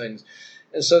some things.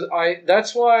 And so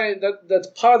that's part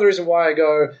of the reason why I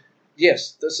go,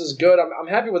 yes, this is good. I'm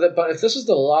happy with it. But if this is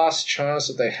the last chance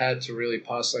that they had to really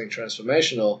pass something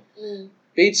transformational,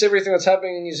 beats everything that's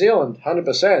happening in New Zealand,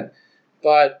 100%.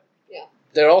 But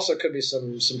there also could be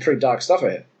some pretty dark stuff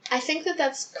ahead. I think that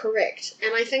that's correct.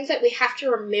 And I think that we have to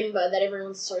remember that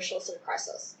everyone's a socialist in a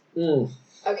crisis.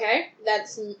 Okay?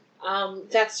 That's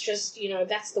just,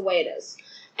 that's the way it is.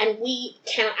 And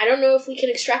I don't know if we can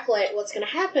extrapolate what's going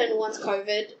to happen once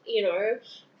COVID,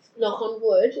 knock on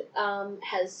wood,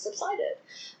 has subsided.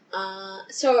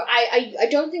 So I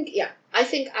don't think, I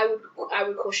think I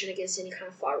would caution against any kind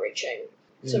of far-reaching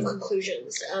sort of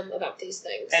conclusions about these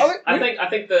things. And I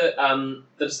think the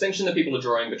distinction that people are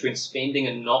drawing between spending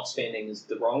and not spending is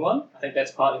the wrong one. I think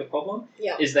that's partly the problem.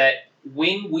 Yeah. Is that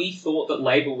when we thought that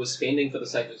Labour was spending for the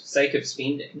sake of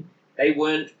spending, they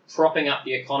weren't propping up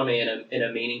the economy in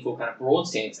a meaningful kind of broad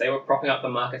sense. They were propping up the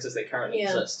markets as they currently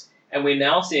exist. And we're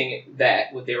now seeing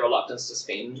that with their reluctance to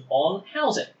spend on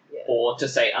housing. Or to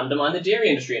say undermine the dairy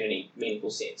industry in any meaningful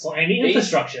sense. Or any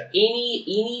infrastructure.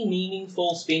 Any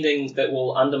meaningful spending that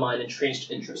will undermine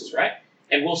entrenched interests, right?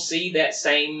 And we'll see that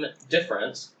same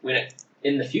difference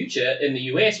in the future in the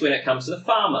US when it comes to the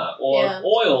farmer or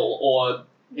oil or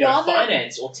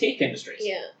finance or tech industries.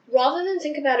 Yeah. Rather than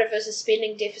think about it versus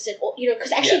spending deficit, or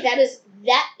because actually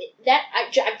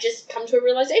I've just come to a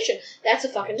realization that's a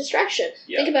fucking distraction.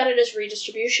 Yeah. Think about it as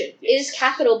redistribution. Yes. Is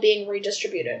capital being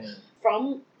redistributed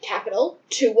from capital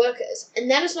to workers?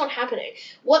 And that is not happening.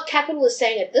 What capital is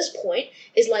saying at this point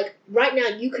is like, right now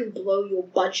you can blow your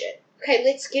budget. Okay,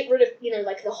 let's get rid of,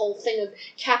 the whole thing of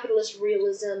capitalist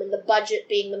realism and the budget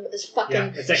being this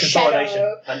fucking it's a consolidation,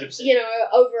 shadow, 100%.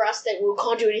 over us that we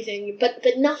can't do anything. But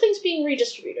nothing's being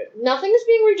redistributed. Nothing is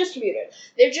being redistributed.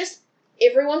 They're just,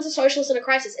 everyone's a socialist in a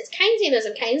crisis. It's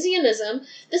Keynesianism.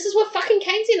 This is what fucking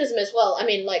Keynesianism is. Well, I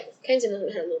mean,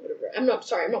 Keynesianism had a little bit of... I'm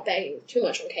not bagging too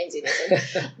much on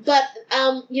Keynesianism. But,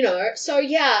 so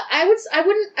yeah, I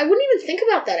wouldn't even think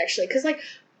about that, actually, because,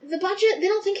 the budget,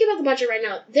 they're not thinking about the budget right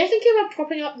now. They're thinking about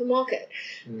propping up the market.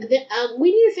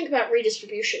 We need to think about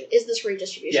redistribution. Is this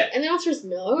redistribution? Yeah. And the answer is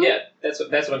no. Yeah, that's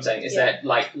what I'm saying. Is that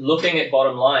looking at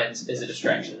bottom lines is a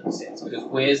distraction in a sense, because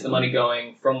where's the money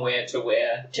going from where to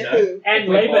where? To who? And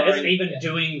Labour isn't even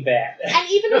doing that. And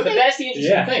even but that's the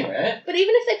interesting thing, right? But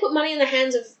even if they put money in the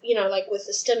hands of, with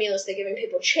the stimulus, they're giving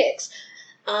people checks.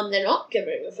 They're not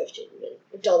giving a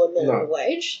 $15 minimum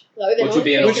wage. Though they're Which would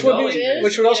be an which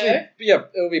would also be, it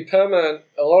would be permanent.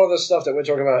 A lot of the stuff that we're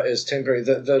talking about is temporary.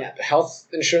 The health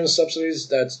insurance subsidies,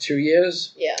 that's 2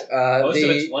 years. Yeah. Most of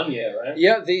it's 1 year, right?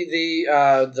 Yeah,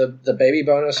 the baby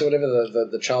bonus or whatever,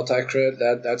 the child tax credit,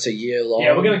 that's a year long.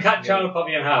 Yeah, we're going to cut child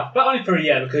poverty in half, but only for a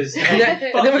year because... and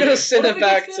then we're going to send it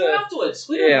back to... afterwards.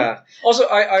 Also,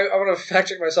 I want to fact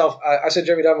check myself. I said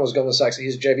Jeremy Diamond was Goldman Sachs.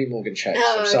 He's JP Morgan Chase.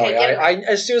 Oh, I'm sorry. okay,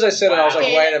 as soon as I said it, I was like,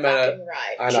 wait a minute.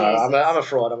 Right. I know, I'm a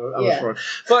fraud. I'm a fraud.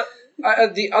 But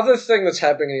the other thing that's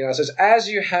happening in the United States, as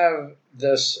you have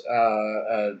this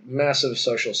massive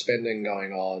social spending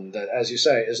going on that, as you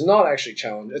say, is not actually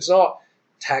challenged. It's not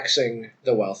taxing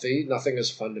the wealthy. Nothing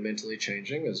is fundamentally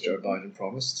changing, as Joe Biden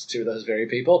promised to those very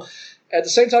people. At the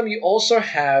same time, you also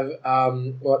have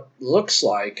what looks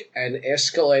like an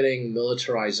escalating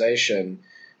militarization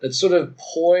that's sort of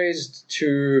poised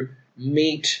to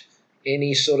meet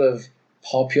any sort of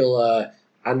popular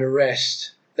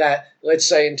unrest that, let's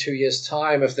say in 2 years'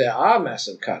 time, if there are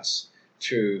massive cuts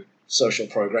to social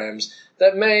programs,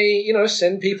 that may,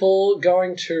 send people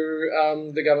going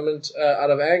to the government out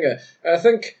of anger. And I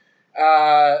think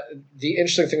the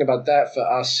interesting thing about that for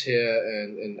us here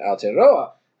in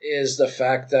Aotearoa is the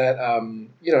fact that,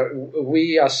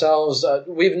 we ourselves,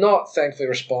 we've not thankfully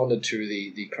responded to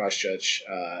the Christchurch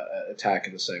attack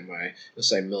in the same way, the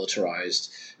same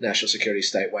militarized national security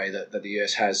state way that the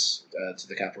US has to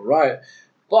the Capitol riot.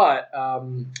 But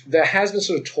there has been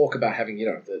sort of talk about having,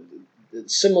 the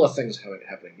similar things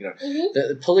happening,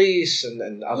 the police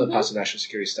and other parts of the national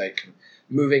security state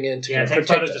moving in to take protect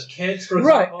photos us. of kids, for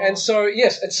example. Right, and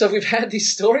so we've had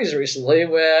these stories recently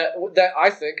that I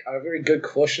think are a very good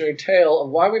cautionary tale of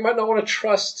why we might not want to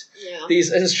trust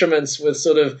these instruments with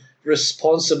sort of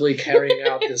responsibly carrying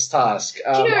out this task.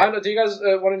 I don't know, do you guys,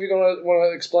 one of you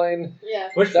want to explain? Yeah.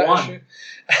 Which that one? issue?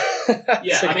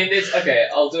 Yeah, I mean,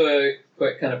 I'll do a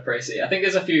quick kind of précis. I think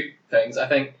there's a few things. I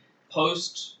think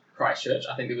post Christchurch.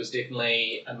 I think there was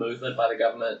definitely a movement by the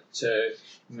government to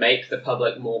make the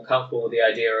public more comfortable with the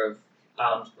idea of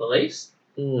armed police.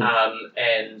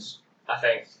 And I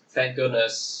think, thank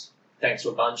goodness, thanks to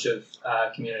a bunch of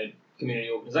community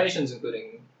organisations,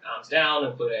 including Arms Down,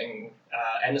 including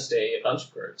Amnesty, a bunch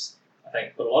of groups, I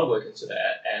think put a lot of work into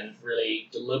that and really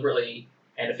deliberately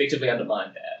and effectively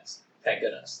undermined that. Thank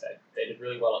goodness. They did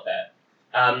really well at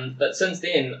that. But since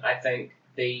then, I think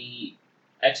the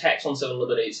attacks on civil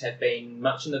liberties have been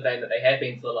much in the vein that they have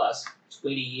been for the last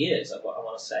 20 years, I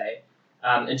want to say,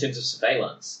 in terms of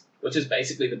surveillance, which is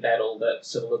basically the battle that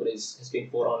civil liberties has been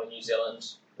fought on in New Zealand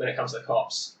when it comes to the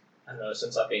cops. I don't know,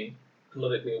 since I've been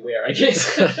politically aware, I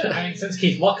guess. I mean, since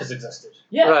Keith Locke has existed.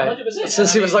 Yeah, Right. 100%.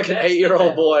 Since he was like an that's the 8-year-old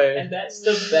battle. boy. And that's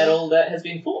the battle that has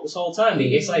been fought this whole time.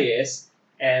 The SIS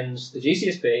and the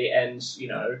GCSP and,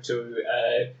 to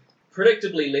a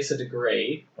predictably lesser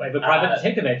degree. Like the private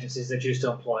detective agencies they choose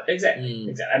to employ.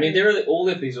 Exactly. I mean, there are all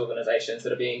of these organisations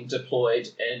that are being deployed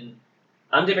in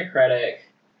undemocratic,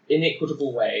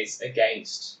 inequitable ways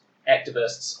against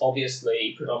activists,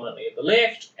 obviously predominantly of the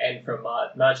left and from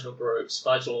marginal groups,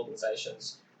 marginal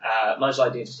organisations, marginal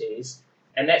identities,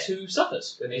 and that's who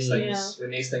suffers when these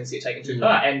things get taken too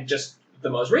far. And just the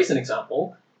most recent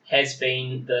example has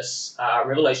been this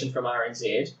revelation from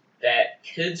RNZ that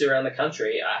kids around the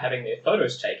country are having their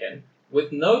photos taken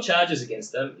with no charges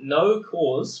against them, no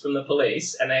cause from the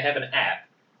police, and they have an app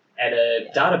and a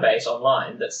database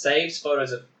online that saves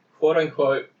photos of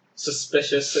quote-unquote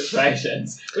suspicious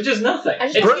situations, which is nothing. I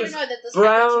just It's want you to just- know that this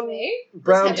happened to me.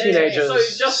 Brown This happened to me. teenagers.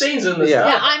 So Justine's in this. Yeah.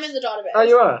 Yeah, I'm in the database. Oh,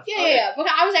 you are? Yeah.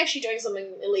 Because I was actually doing something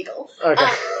illegal. Okay.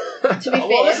 To be fair.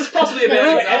 Well, this is possibly a bad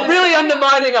really, example. really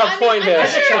undermining our I mean, point I'm here. not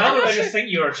As a sure- child, I'm I not just sure- think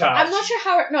you're a child. I'm not sure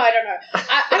how. No, I don't know.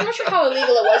 I'm not sure how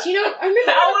illegal it was. I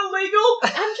remember. How illegal?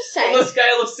 I'm just On saying. the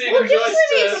scale of 7 Well, just joints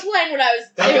let me to... explain what I was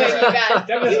Don't doing, get- you guys.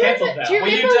 don't Do get you cancelled remember- now. do you Were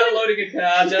you remember when- downloading a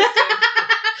car, Justin?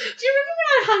 Do you remember when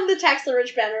I hung the Tax the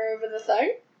Rich banner over the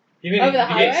thing? You mean Over the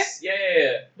highway? Yes.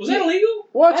 Yeah. Was that illegal?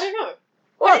 What? I don't know.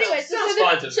 What? But anyway, Sounds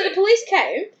fine to so me. the police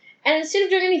came, and instead of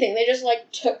doing anything, they just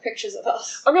took pictures of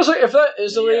us. I'm gonna say, if that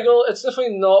is Yeah. illegal, it's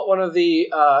definitely not one of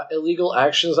the illegal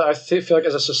actions that I feel like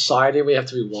as a society we have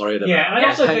to be worried about. Yeah, and I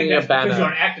also Hanging think a that's because banner.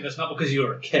 you're an activist, not because you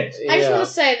were a kid. I just Yeah. want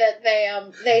to say that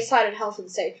they cited health and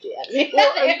safety at me.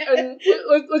 Well, and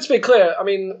let's be clear. I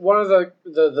mean, one of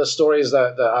the stories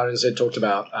that RNZ talked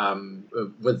about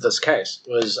with this case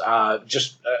was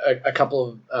just a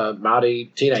couple of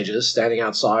Māori teenagers standing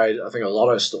outside, I think, a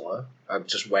lotto store,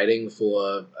 just waiting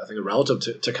for, I think, a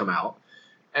relative to come out.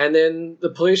 And then the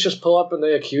police just pull up and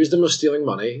they accuse them of stealing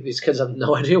money. These kids have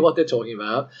no idea what they're talking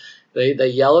about. They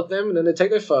yell at them and then they take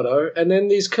their photo. And then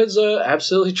these kids are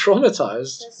absolutely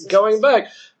traumatized That's going back.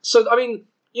 So, I mean,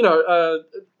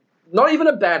 not even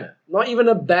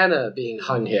a banner being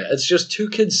hung here. It's just two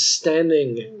kids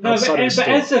standing No, outside of but the store.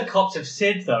 as the cops have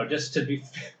said, though, just to be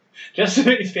fair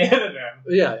to them,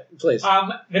 Yeah, please.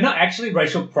 they're not actually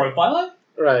racial profiling.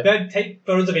 Right. They take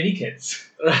photos of any kids.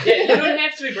 Yeah, you don't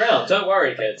have to be brown. Don't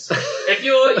worry, kids. If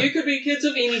you could be kids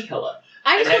of any colour.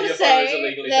 I And just have want to your photos say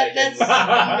illegally that taken. that's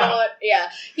not.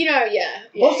 Yeah.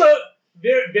 Also,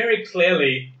 very, very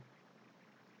clearly,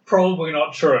 probably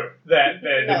not true that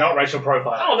they're No. not racial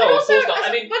profiling. Oh But no, of also, course not.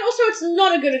 I mean, but also, it's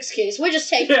not a good excuse. We're just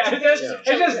taking. Yeah, pictures it's of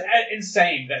just children.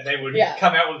 insane that they would Yeah.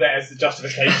 come out with that as the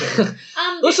justification.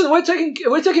 Listen, we're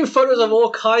taking photos of all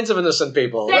kinds of innocent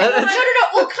people. No,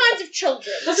 all kinds of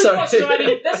children. this is Sorry.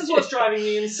 what's driving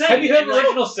me insane. Have you heard of And, like,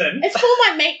 Original Sin? It's for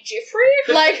my mate Jeffrey.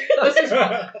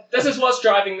 This is what's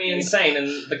driving me insane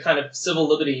in the kind of civil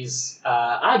liberties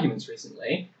arguments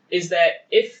recently, is that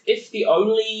if the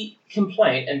only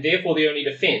complaint, and therefore the only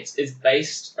defence, is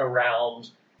based around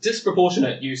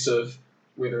disproportionate use of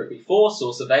whether it be force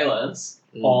or surveillance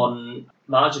on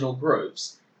marginal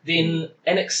groups, then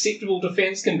an acceptable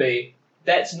defence can be,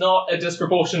 that's not a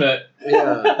disproportionate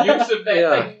Yeah. use of that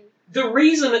Yeah. thing. The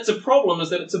reason it's a problem is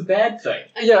that it's a bad thing.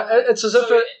 Yeah, it's as if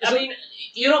So, it. I mean,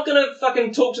 you're not going to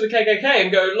fucking talk to the KKK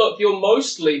and go, look, you're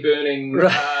mostly burning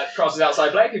crosses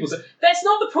outside black people. So that's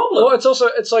not the problem. Well,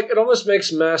 it's like it almost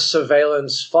makes mass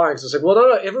surveillance fine. 'Cause it's like, well,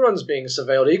 no, everyone's being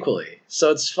surveilled equally,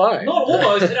 so it's fine. Not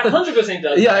almost, it 100%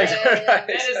 does. Yeah, that. exactly. That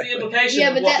is the implication Yeah,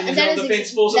 of but what the New that Zealand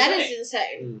Defence Force is that saying. is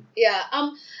insane. Yeah.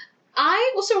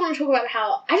 I also want to talk about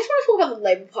I just want to talk about the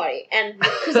Labour Party, and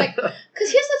because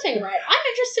here's the thing, right? I'm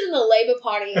interested in the Labour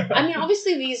Party. I mean,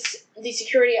 obviously these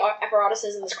security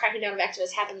apparatuses and this cracking down of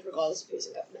activists happens regardless of who's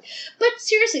in government. But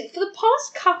seriously, for the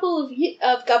past couple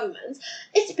of governments,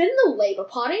 it's been the Labour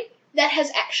Party that has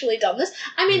actually done this.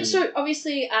 I mean, so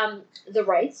obviously the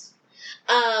rates.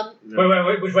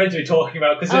 Wait, which raids are we talking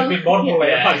about? Because there have been multiple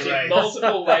Labour Yeah, Party actually, raids.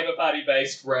 multiple Labour Party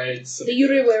based raids. The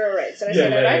Urewera raids. Did I say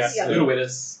that right? Yeah.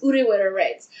 Uruwitas. Urewera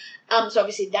raids. So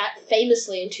obviously that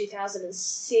famously in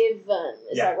 2007,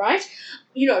 is that right?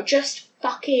 You know, just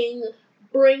fucking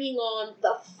bringing on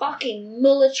the fucking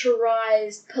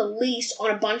militarized police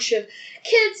on a bunch of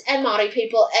kids and Māori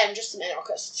people and just some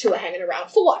anarchists who were hanging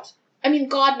around. For what? I mean,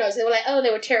 God knows. They were like, oh, they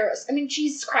were terrorists. I mean,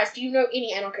 Jesus Christ, do you know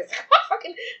any anarchists? I can't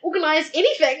fucking organize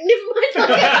anything. Never mind.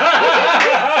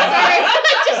 Sorry,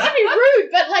 just to be rude,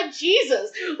 but like,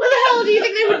 Jesus, what the hell do you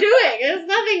think they were doing? It's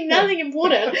nothing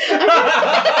important.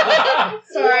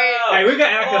 Sorry. Hey, we've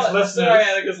got anarchist listeners. Sorry,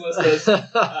 anarchist listeners.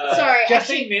 Sorry. Justine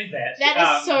Actually, meant that.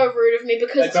 that is so rude of me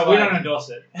because But we don't endorse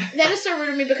it. that is so rude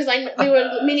of me because there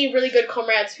were many really good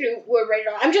comrades who were ready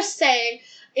to. I'm just saying,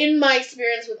 in my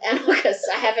experience with anarchists,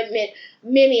 I haven't met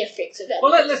many effective anarchists.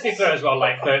 Well, let's be clear as well.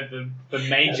 Like the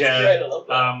major That's great, I love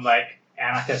that. like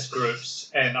anarchist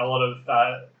groups and a lot of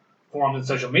forums and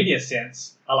social media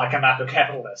sense are like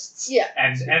anarcho-capitalists. Yeah.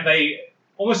 And they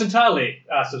almost entirely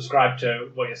subscribe to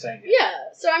what you're saying. Yeah,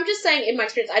 so I'm just saying, in my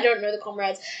experience, I don't know the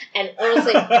comrades, and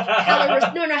honestly,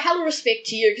 hella respect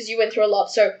to you because you went through a lot.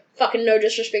 So fucking no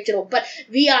disrespect at all. But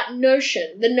the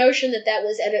notion that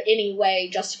was in any way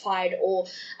justified, or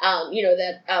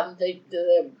that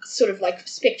the sort of like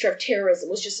spectre of terrorism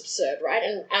was just absurd, right?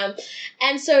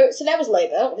 And so that was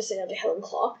Labour, obviously under Helen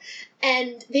Clark,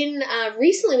 and then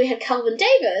recently we had Calvin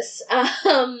Davis.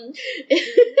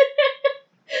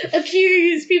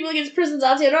 Accused people against Prisons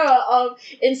Aotearoa of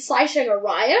inciting a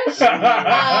riot,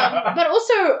 but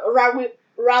also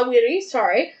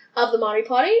Rawiri, of the Māori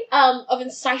Party, of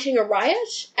inciting a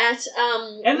riot at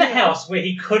in the House where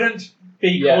he couldn't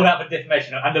be called out for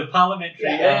defamation under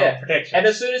parliamentary protection. And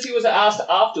as soon as he was asked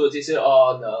afterwards, he said,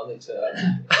 "Oh no, I need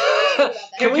to."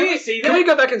 Can we see that? Can we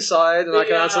go back inside and I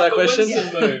can answer that question?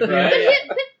 Winston move, But right? can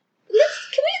we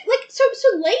so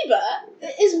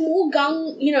Labour is more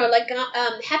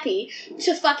happy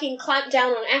to fucking clamp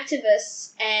down on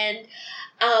activists and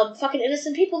fucking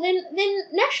innocent people than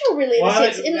National really in a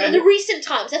sense in the recent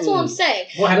times. That's all I'm saying.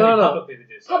 What happened publicly to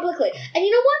do so? Publicly. And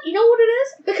you know what? You know what it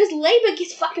is? Because Labour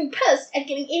gets fucking pissed at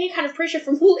getting any kind of pressure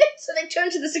from the left, so they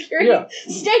turn to the security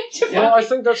state to Well, I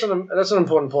think that's an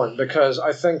important point because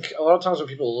I think a lot of times when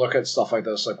people look at stuff like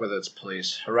this, like whether it's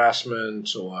police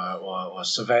harassment or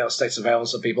state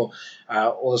surveillance of people,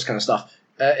 all this kind of stuff,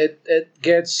 it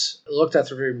gets looked at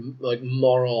through very like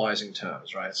moralizing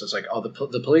terms, right? So it's like, oh,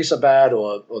 the police are bad,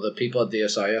 or the people at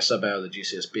DSIS are bad, or the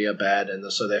GCSB are bad,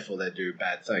 and so therefore they do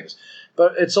bad things.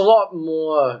 But it's a lot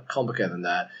more complicated than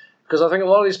that because I think a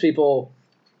lot of these people,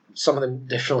 some of them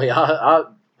definitely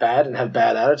are bad and have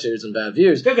bad attitudes and bad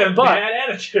views. They've got a bad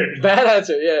attitude. Bad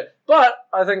attitude, yeah. But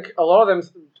I think a lot of them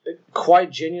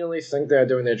quite genuinely think they're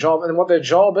doing their job, and what their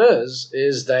job is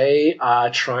they are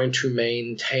trying to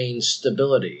maintain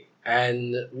stability.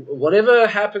 And whatever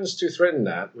happens to threaten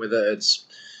that, whether it's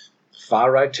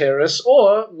far-right terrorists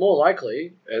or, more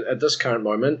likely, at this current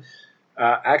moment,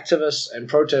 activists and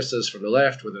protesters from the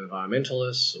left, whether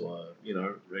environmentalists or,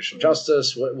 racial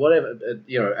justice, whatever,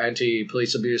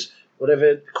 anti-police abuse,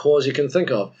 whatever cause you can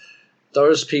think of,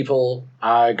 those people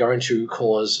are going to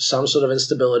cause some sort of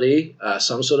instability,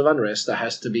 some sort of unrest that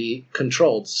has to be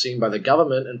controlled, seen by the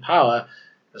government and power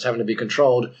as having to be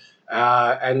controlled,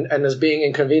 and as being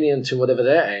inconvenient to whatever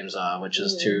their aims are, which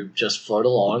is to just float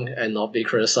along and not be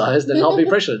criticized and not be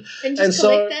pressured. and just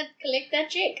collect that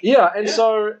check. Yeah, and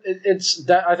so it's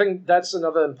that. I think that's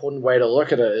another important way to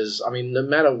look at it. Is, I mean, no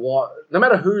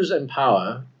matter who's in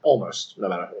power, almost no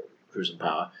matter who's in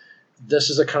power, this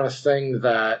is the kind of thing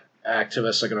that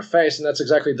activists are going to face, and that's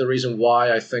exactly the reason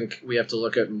why I think we have to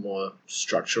look at more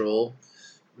structural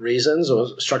reasons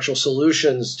or structural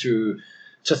solutions to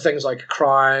things like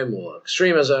crime or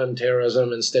extremism,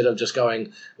 terrorism, instead of just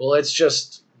going, well, let's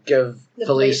just give The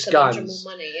police a bunch of guns.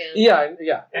 more money,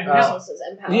 Yeah. And resources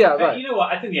and power. Yeah, But right. you know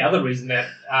what? I think the other reason that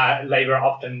Labour are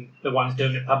often the ones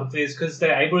doing it publicly is because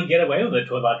they're able to get away with it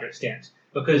to a larger extent.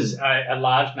 Because a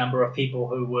large number of people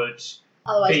who would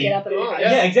Otherwise, get up and lie.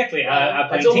 Yeah, exactly. Are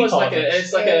playing It's almost team like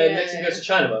politics. a Nixon goes to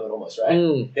China moment, almost, right?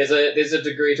 Mm. There's a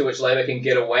degree to which Labour can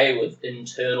get away with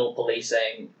internal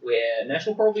policing where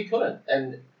National probably couldn't,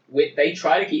 and they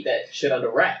try to keep that shit under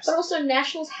wraps. But also,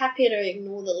 National's happier to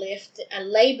ignore the left, and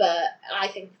Labour, I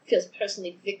think, feels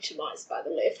personally victimised by the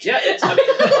left. Yeah,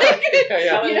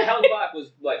 Helen Clark was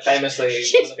like famously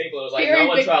one of the people who was like, no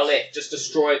one to our left, just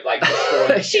destroy.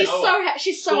 She's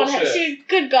so unhappy. Bullshit.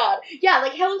 Good God. Yeah,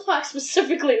 like Helen Clark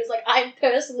specifically was like, I'm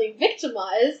personally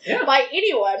victimised by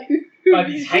anyone who By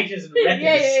these haters and wreckers.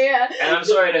 Yeah. And I'm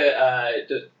sorry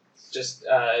to just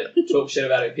talk shit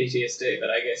about her PTSD, but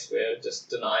I guess we're just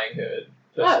denying her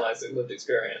personalized lived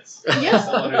experience. Yeah.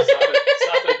 Someone who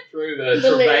suffered through the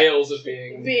travails of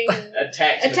being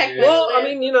attacked. Well, I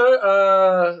mean,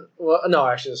 no,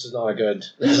 actually, this is not a good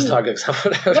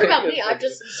example. What about me? I've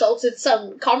just insulted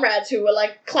some comrades who were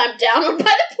like clamped down on by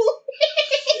the police.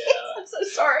 I'm so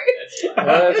sorry.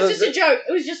 It was just a joke.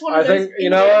 It was just one of those. I think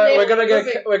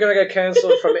what we're gonna get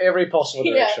cancelled from every possible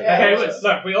direction. Okay,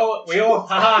 look, we all,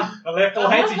 the left all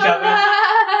hates each other.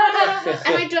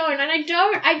 And I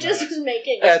don't. I just was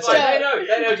making a That's joke. They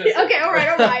know. Just Okay, all right.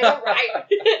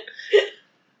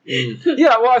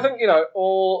 Yeah, well, I think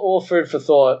all food for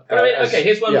thought. But I mean, okay,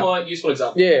 here's one more useful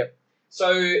example. Yeah.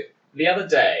 So the other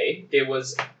day there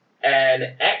was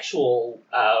an actual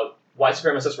white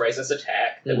supremacist racist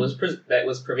attack that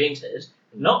was prevented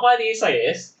not by the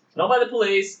SIS, not by the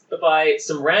police, but by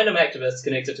some random activists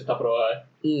connected to Paparoa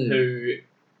who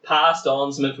passed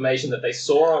on some information that they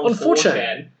saw on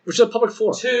 4chan, which is a public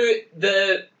forum, to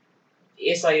the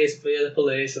SIS via the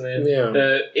police, and then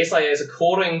the SIS,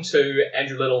 according to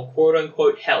Andrew Little, quote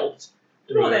unquote, helped.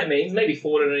 Don't know what that means. Maybe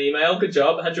forwarded an email. Good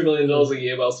job. $100 million a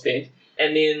year, well spent.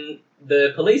 And then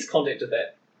the police contacted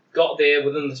that. Got there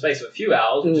within the space of a few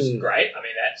hours, which is great. I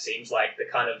mean, that seems like the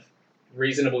kind of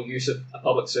reasonable use of a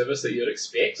public service that you'd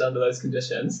expect under those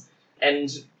conditions. And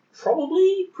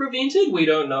probably prevented, we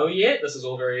don't know yet, this is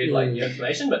all very new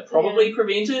information, but probably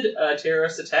prevented a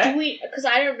terrorist attack. Because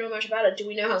I don't know much about it, do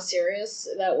we know how serious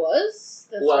that was?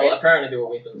 Well, apparently there were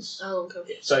weapons. Oh,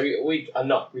 okay. So we don't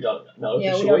know for sure don't know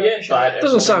yet. for sure. But it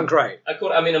doesn't sound great.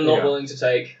 I'm not willing to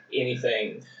take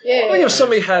anything. Yeah. I think if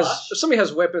somebody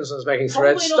has weapons and is making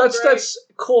threats, that's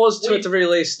cause to at the very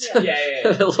least.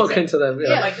 Look into them.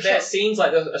 Yeah, like that seems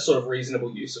like a sort of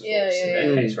reasonable use of force in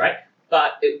that case, right?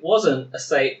 But it wasn't a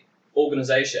state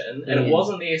organisation, and it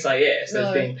wasn't the SIS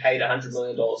that's being paid $100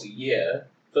 million a year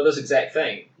for this exact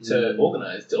thing to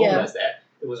organise that.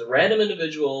 It was a random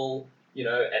individual, an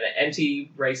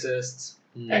anti-racist,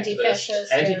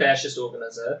 anti-fascist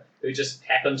organiser who just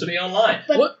happened to be online.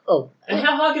 But, and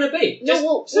how hard can it be? That's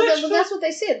what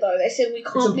they said, though. They said we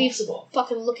can't be impossible.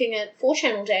 fucking looking at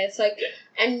 4chan all day. It's like,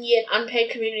 and yet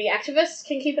unpaid community activists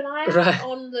can keep an eye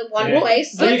on the one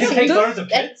place. So you can take photos of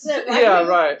kids.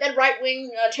 That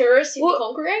right-wing terrorists seem to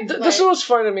conquer it. This is what's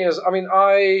funny to me is, I mean,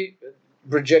 I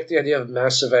reject the idea of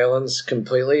mass surveillance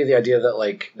completely. The idea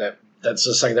that that's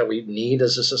just something that we need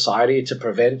as a society to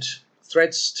prevent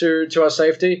threats to our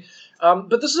safety.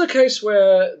 But this is a case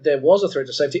where there was a threat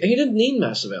to safety, and you didn't need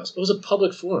mass surveillance. It was a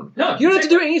public forum. No, you don't have to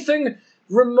do anything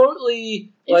remotely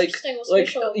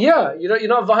you're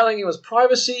not violating anyone's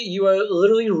privacy. You are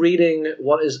literally reading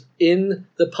what is in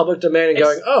the public domain and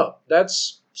going, "Oh, that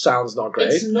sounds not great."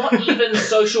 It's not even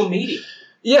social media.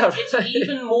 Yeah, it's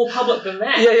even more public than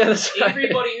that. Yeah, that's right.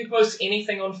 Everybody who posts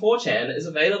anything on 4chan is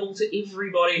available to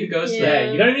everybody who goes to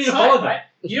that. You don't need to follow that.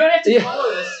 You don't have to follow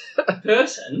this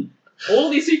person. All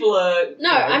these people are.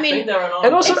 Think they're anonymous.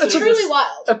 And also, it's really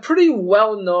wild. A pretty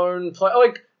well-known place.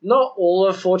 Like, not all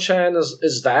of 4chan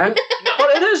is that, but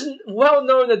it is well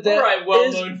known that there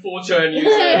well-known 4chan user.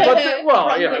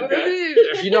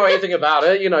 If you know anything about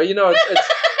it, you know it's.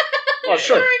 Oh,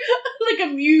 sure. Like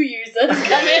a Mew user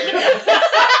come in.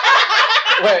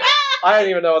 Wait, I don't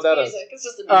even know what that is. It's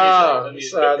just a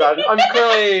music. I'm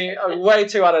clearly way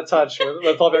too out of touch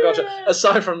with popular culture,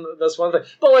 aside from this one thing.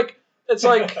 But it's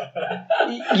like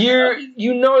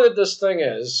you know that this thing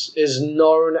is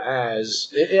known as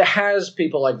it has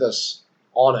people like this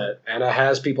on it, and it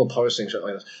has people posting shit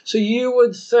like this. So you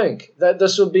would think that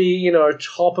this would be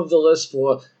top of the list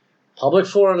for public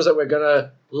forums that we're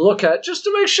gonna look at just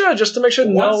to make sure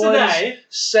no one's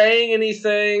saying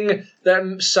anything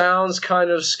that sounds kind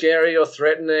of scary or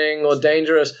threatening or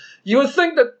dangerous. You would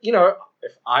think that,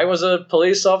 if I was a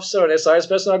police officer, an SIS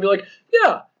person, I'd be like,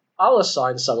 yeah, I'll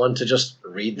assign someone to just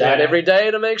read that every day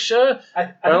to make sure. I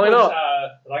think not.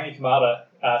 Rangi Kamada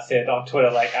said on Twitter,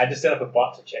 I just set up a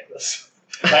bot to check this.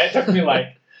 It took me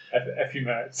a few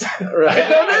minutes. Right.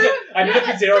 I did it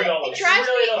for $0.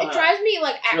 It drives me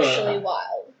actually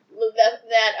wild.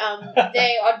 That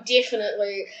they are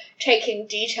definitely taking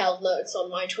detailed notes on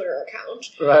my Twitter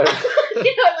account. Right.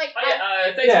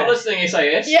 Thanks for listening,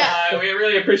 SIS. Yeah. We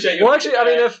really appreciate your. Well, actually, I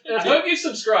mean, if I hope you've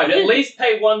subscribed. At least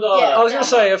pay $1. I was going to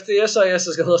say, if the SIS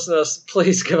is going to listen to us,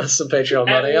 please give us some Patreon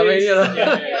money. I mean,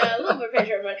 a little bit of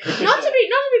Patreon money. Not to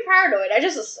be paranoid.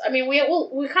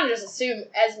 We kind of just assume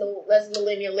as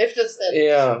millennial leftists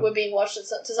that we're being watched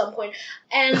to some point,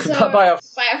 and so by our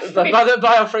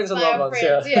friends and loved ones.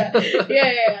 Yeah.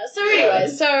 So anyway,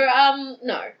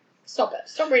 no, stop it.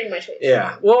 Stop reading my tweets.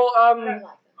 Yeah. Well, I don't like them.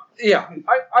 Yeah,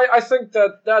 I think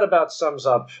that about sums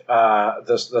up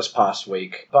this past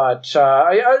week. But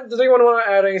does anyone want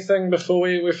to add anything before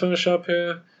we finish up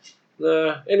here?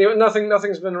 Anyway,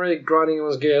 nothing's been really grinding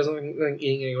anyone's gears. Nothing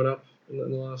eating anyone up in the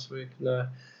last week. No.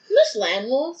 Just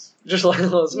landlords. Just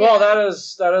landlords. Yeah. Well, that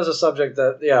is a subject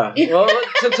that Well,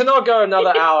 to not go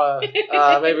another hour,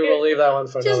 maybe we'll leave that one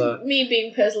for Just another. me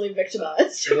being personally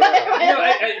victimized.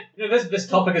 Yeah. This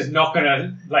topic is not going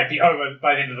to be over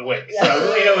by the end of the week. Yeah.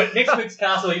 So next week's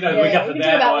castle, the week after we can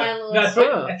that, do about or- landlords.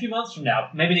 a few months from now,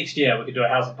 maybe next year we could do a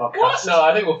housing podcast. What? No,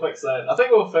 I think we'll fix that.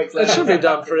 It should be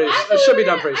done pretty. I thought It should be we were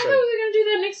done pretty I thought soon. we were going to do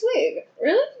that next week.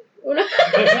 Really? We're not-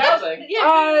 Housing?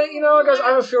 Yeah. Guys, I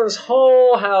have a feeling this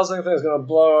whole housing thing is going to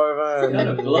blow over. It's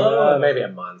gonna blow over. Maybe a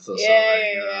month or something.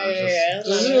 Yeah. Just-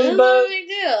 It's just- not a big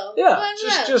deal. Yeah, Why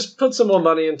not? just put some more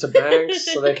money into banks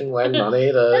so they can lend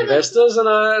money to investors,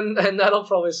 and that'll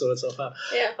probably sort itself out.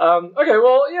 Yeah. Okay,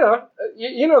 well,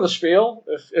 you know the spiel.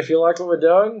 If you like what we're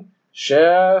doing,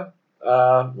 share,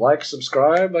 like,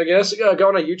 subscribe. I guess go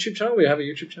on our YouTube channel. We have a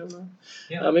YouTube channel now.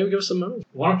 Yeah. Maybe give us some money.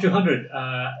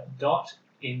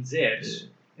 10200.nz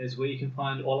is where you can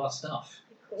find all our stuff.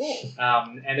 Cool.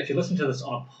 And if you listen to this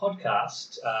on a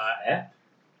podcast app,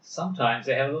 sometimes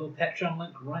they have a little Patreon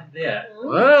link right there. So if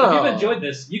Wow. you've enjoyed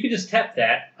this, you can just tap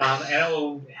that, and it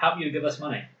will help you to give us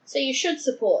money. So you should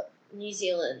support New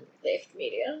Zealand left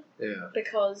media Yeah.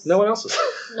 because No one else is.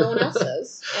 no one else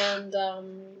is, and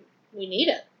we need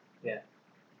it.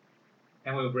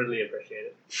 And we would really appreciate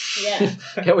it. Yeah.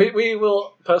 Yeah, we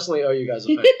will personally owe you guys a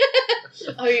favor.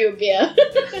 Oh, you a beer.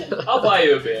 I'll buy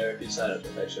you a beer if you sign up to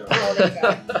Patreon. Oh, there you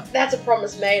go. That's a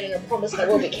promise made and a promise that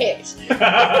will be kept.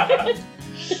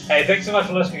 Hey, thanks so much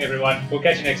for listening, everyone. We'll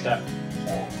catch you next time.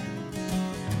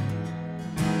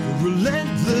 The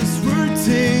relentless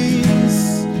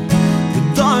routines, the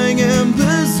dying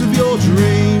embers of your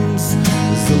dreams.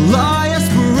 Is the lie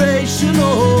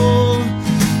aspirational?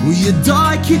 Will you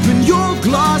die keeping your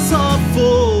glass half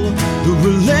full? The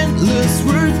relentless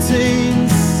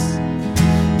routines,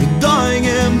 the dying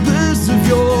embers of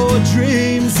your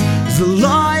dreams. Is the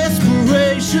lie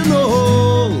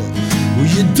aspirational? Will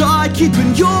you die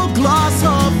keeping your glass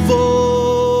half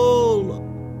full?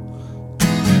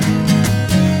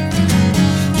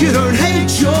 You don't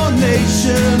hate your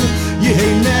nation, you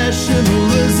hate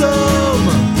nationalism.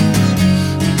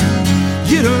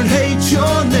 You don't hate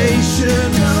your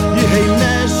nation, you hate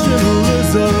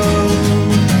nationalism.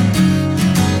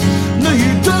 No,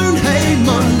 you don't hate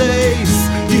Mondays,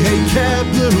 you hate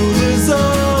capitalism.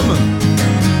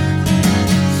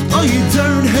 Oh, you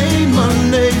don't hate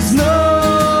Mondays.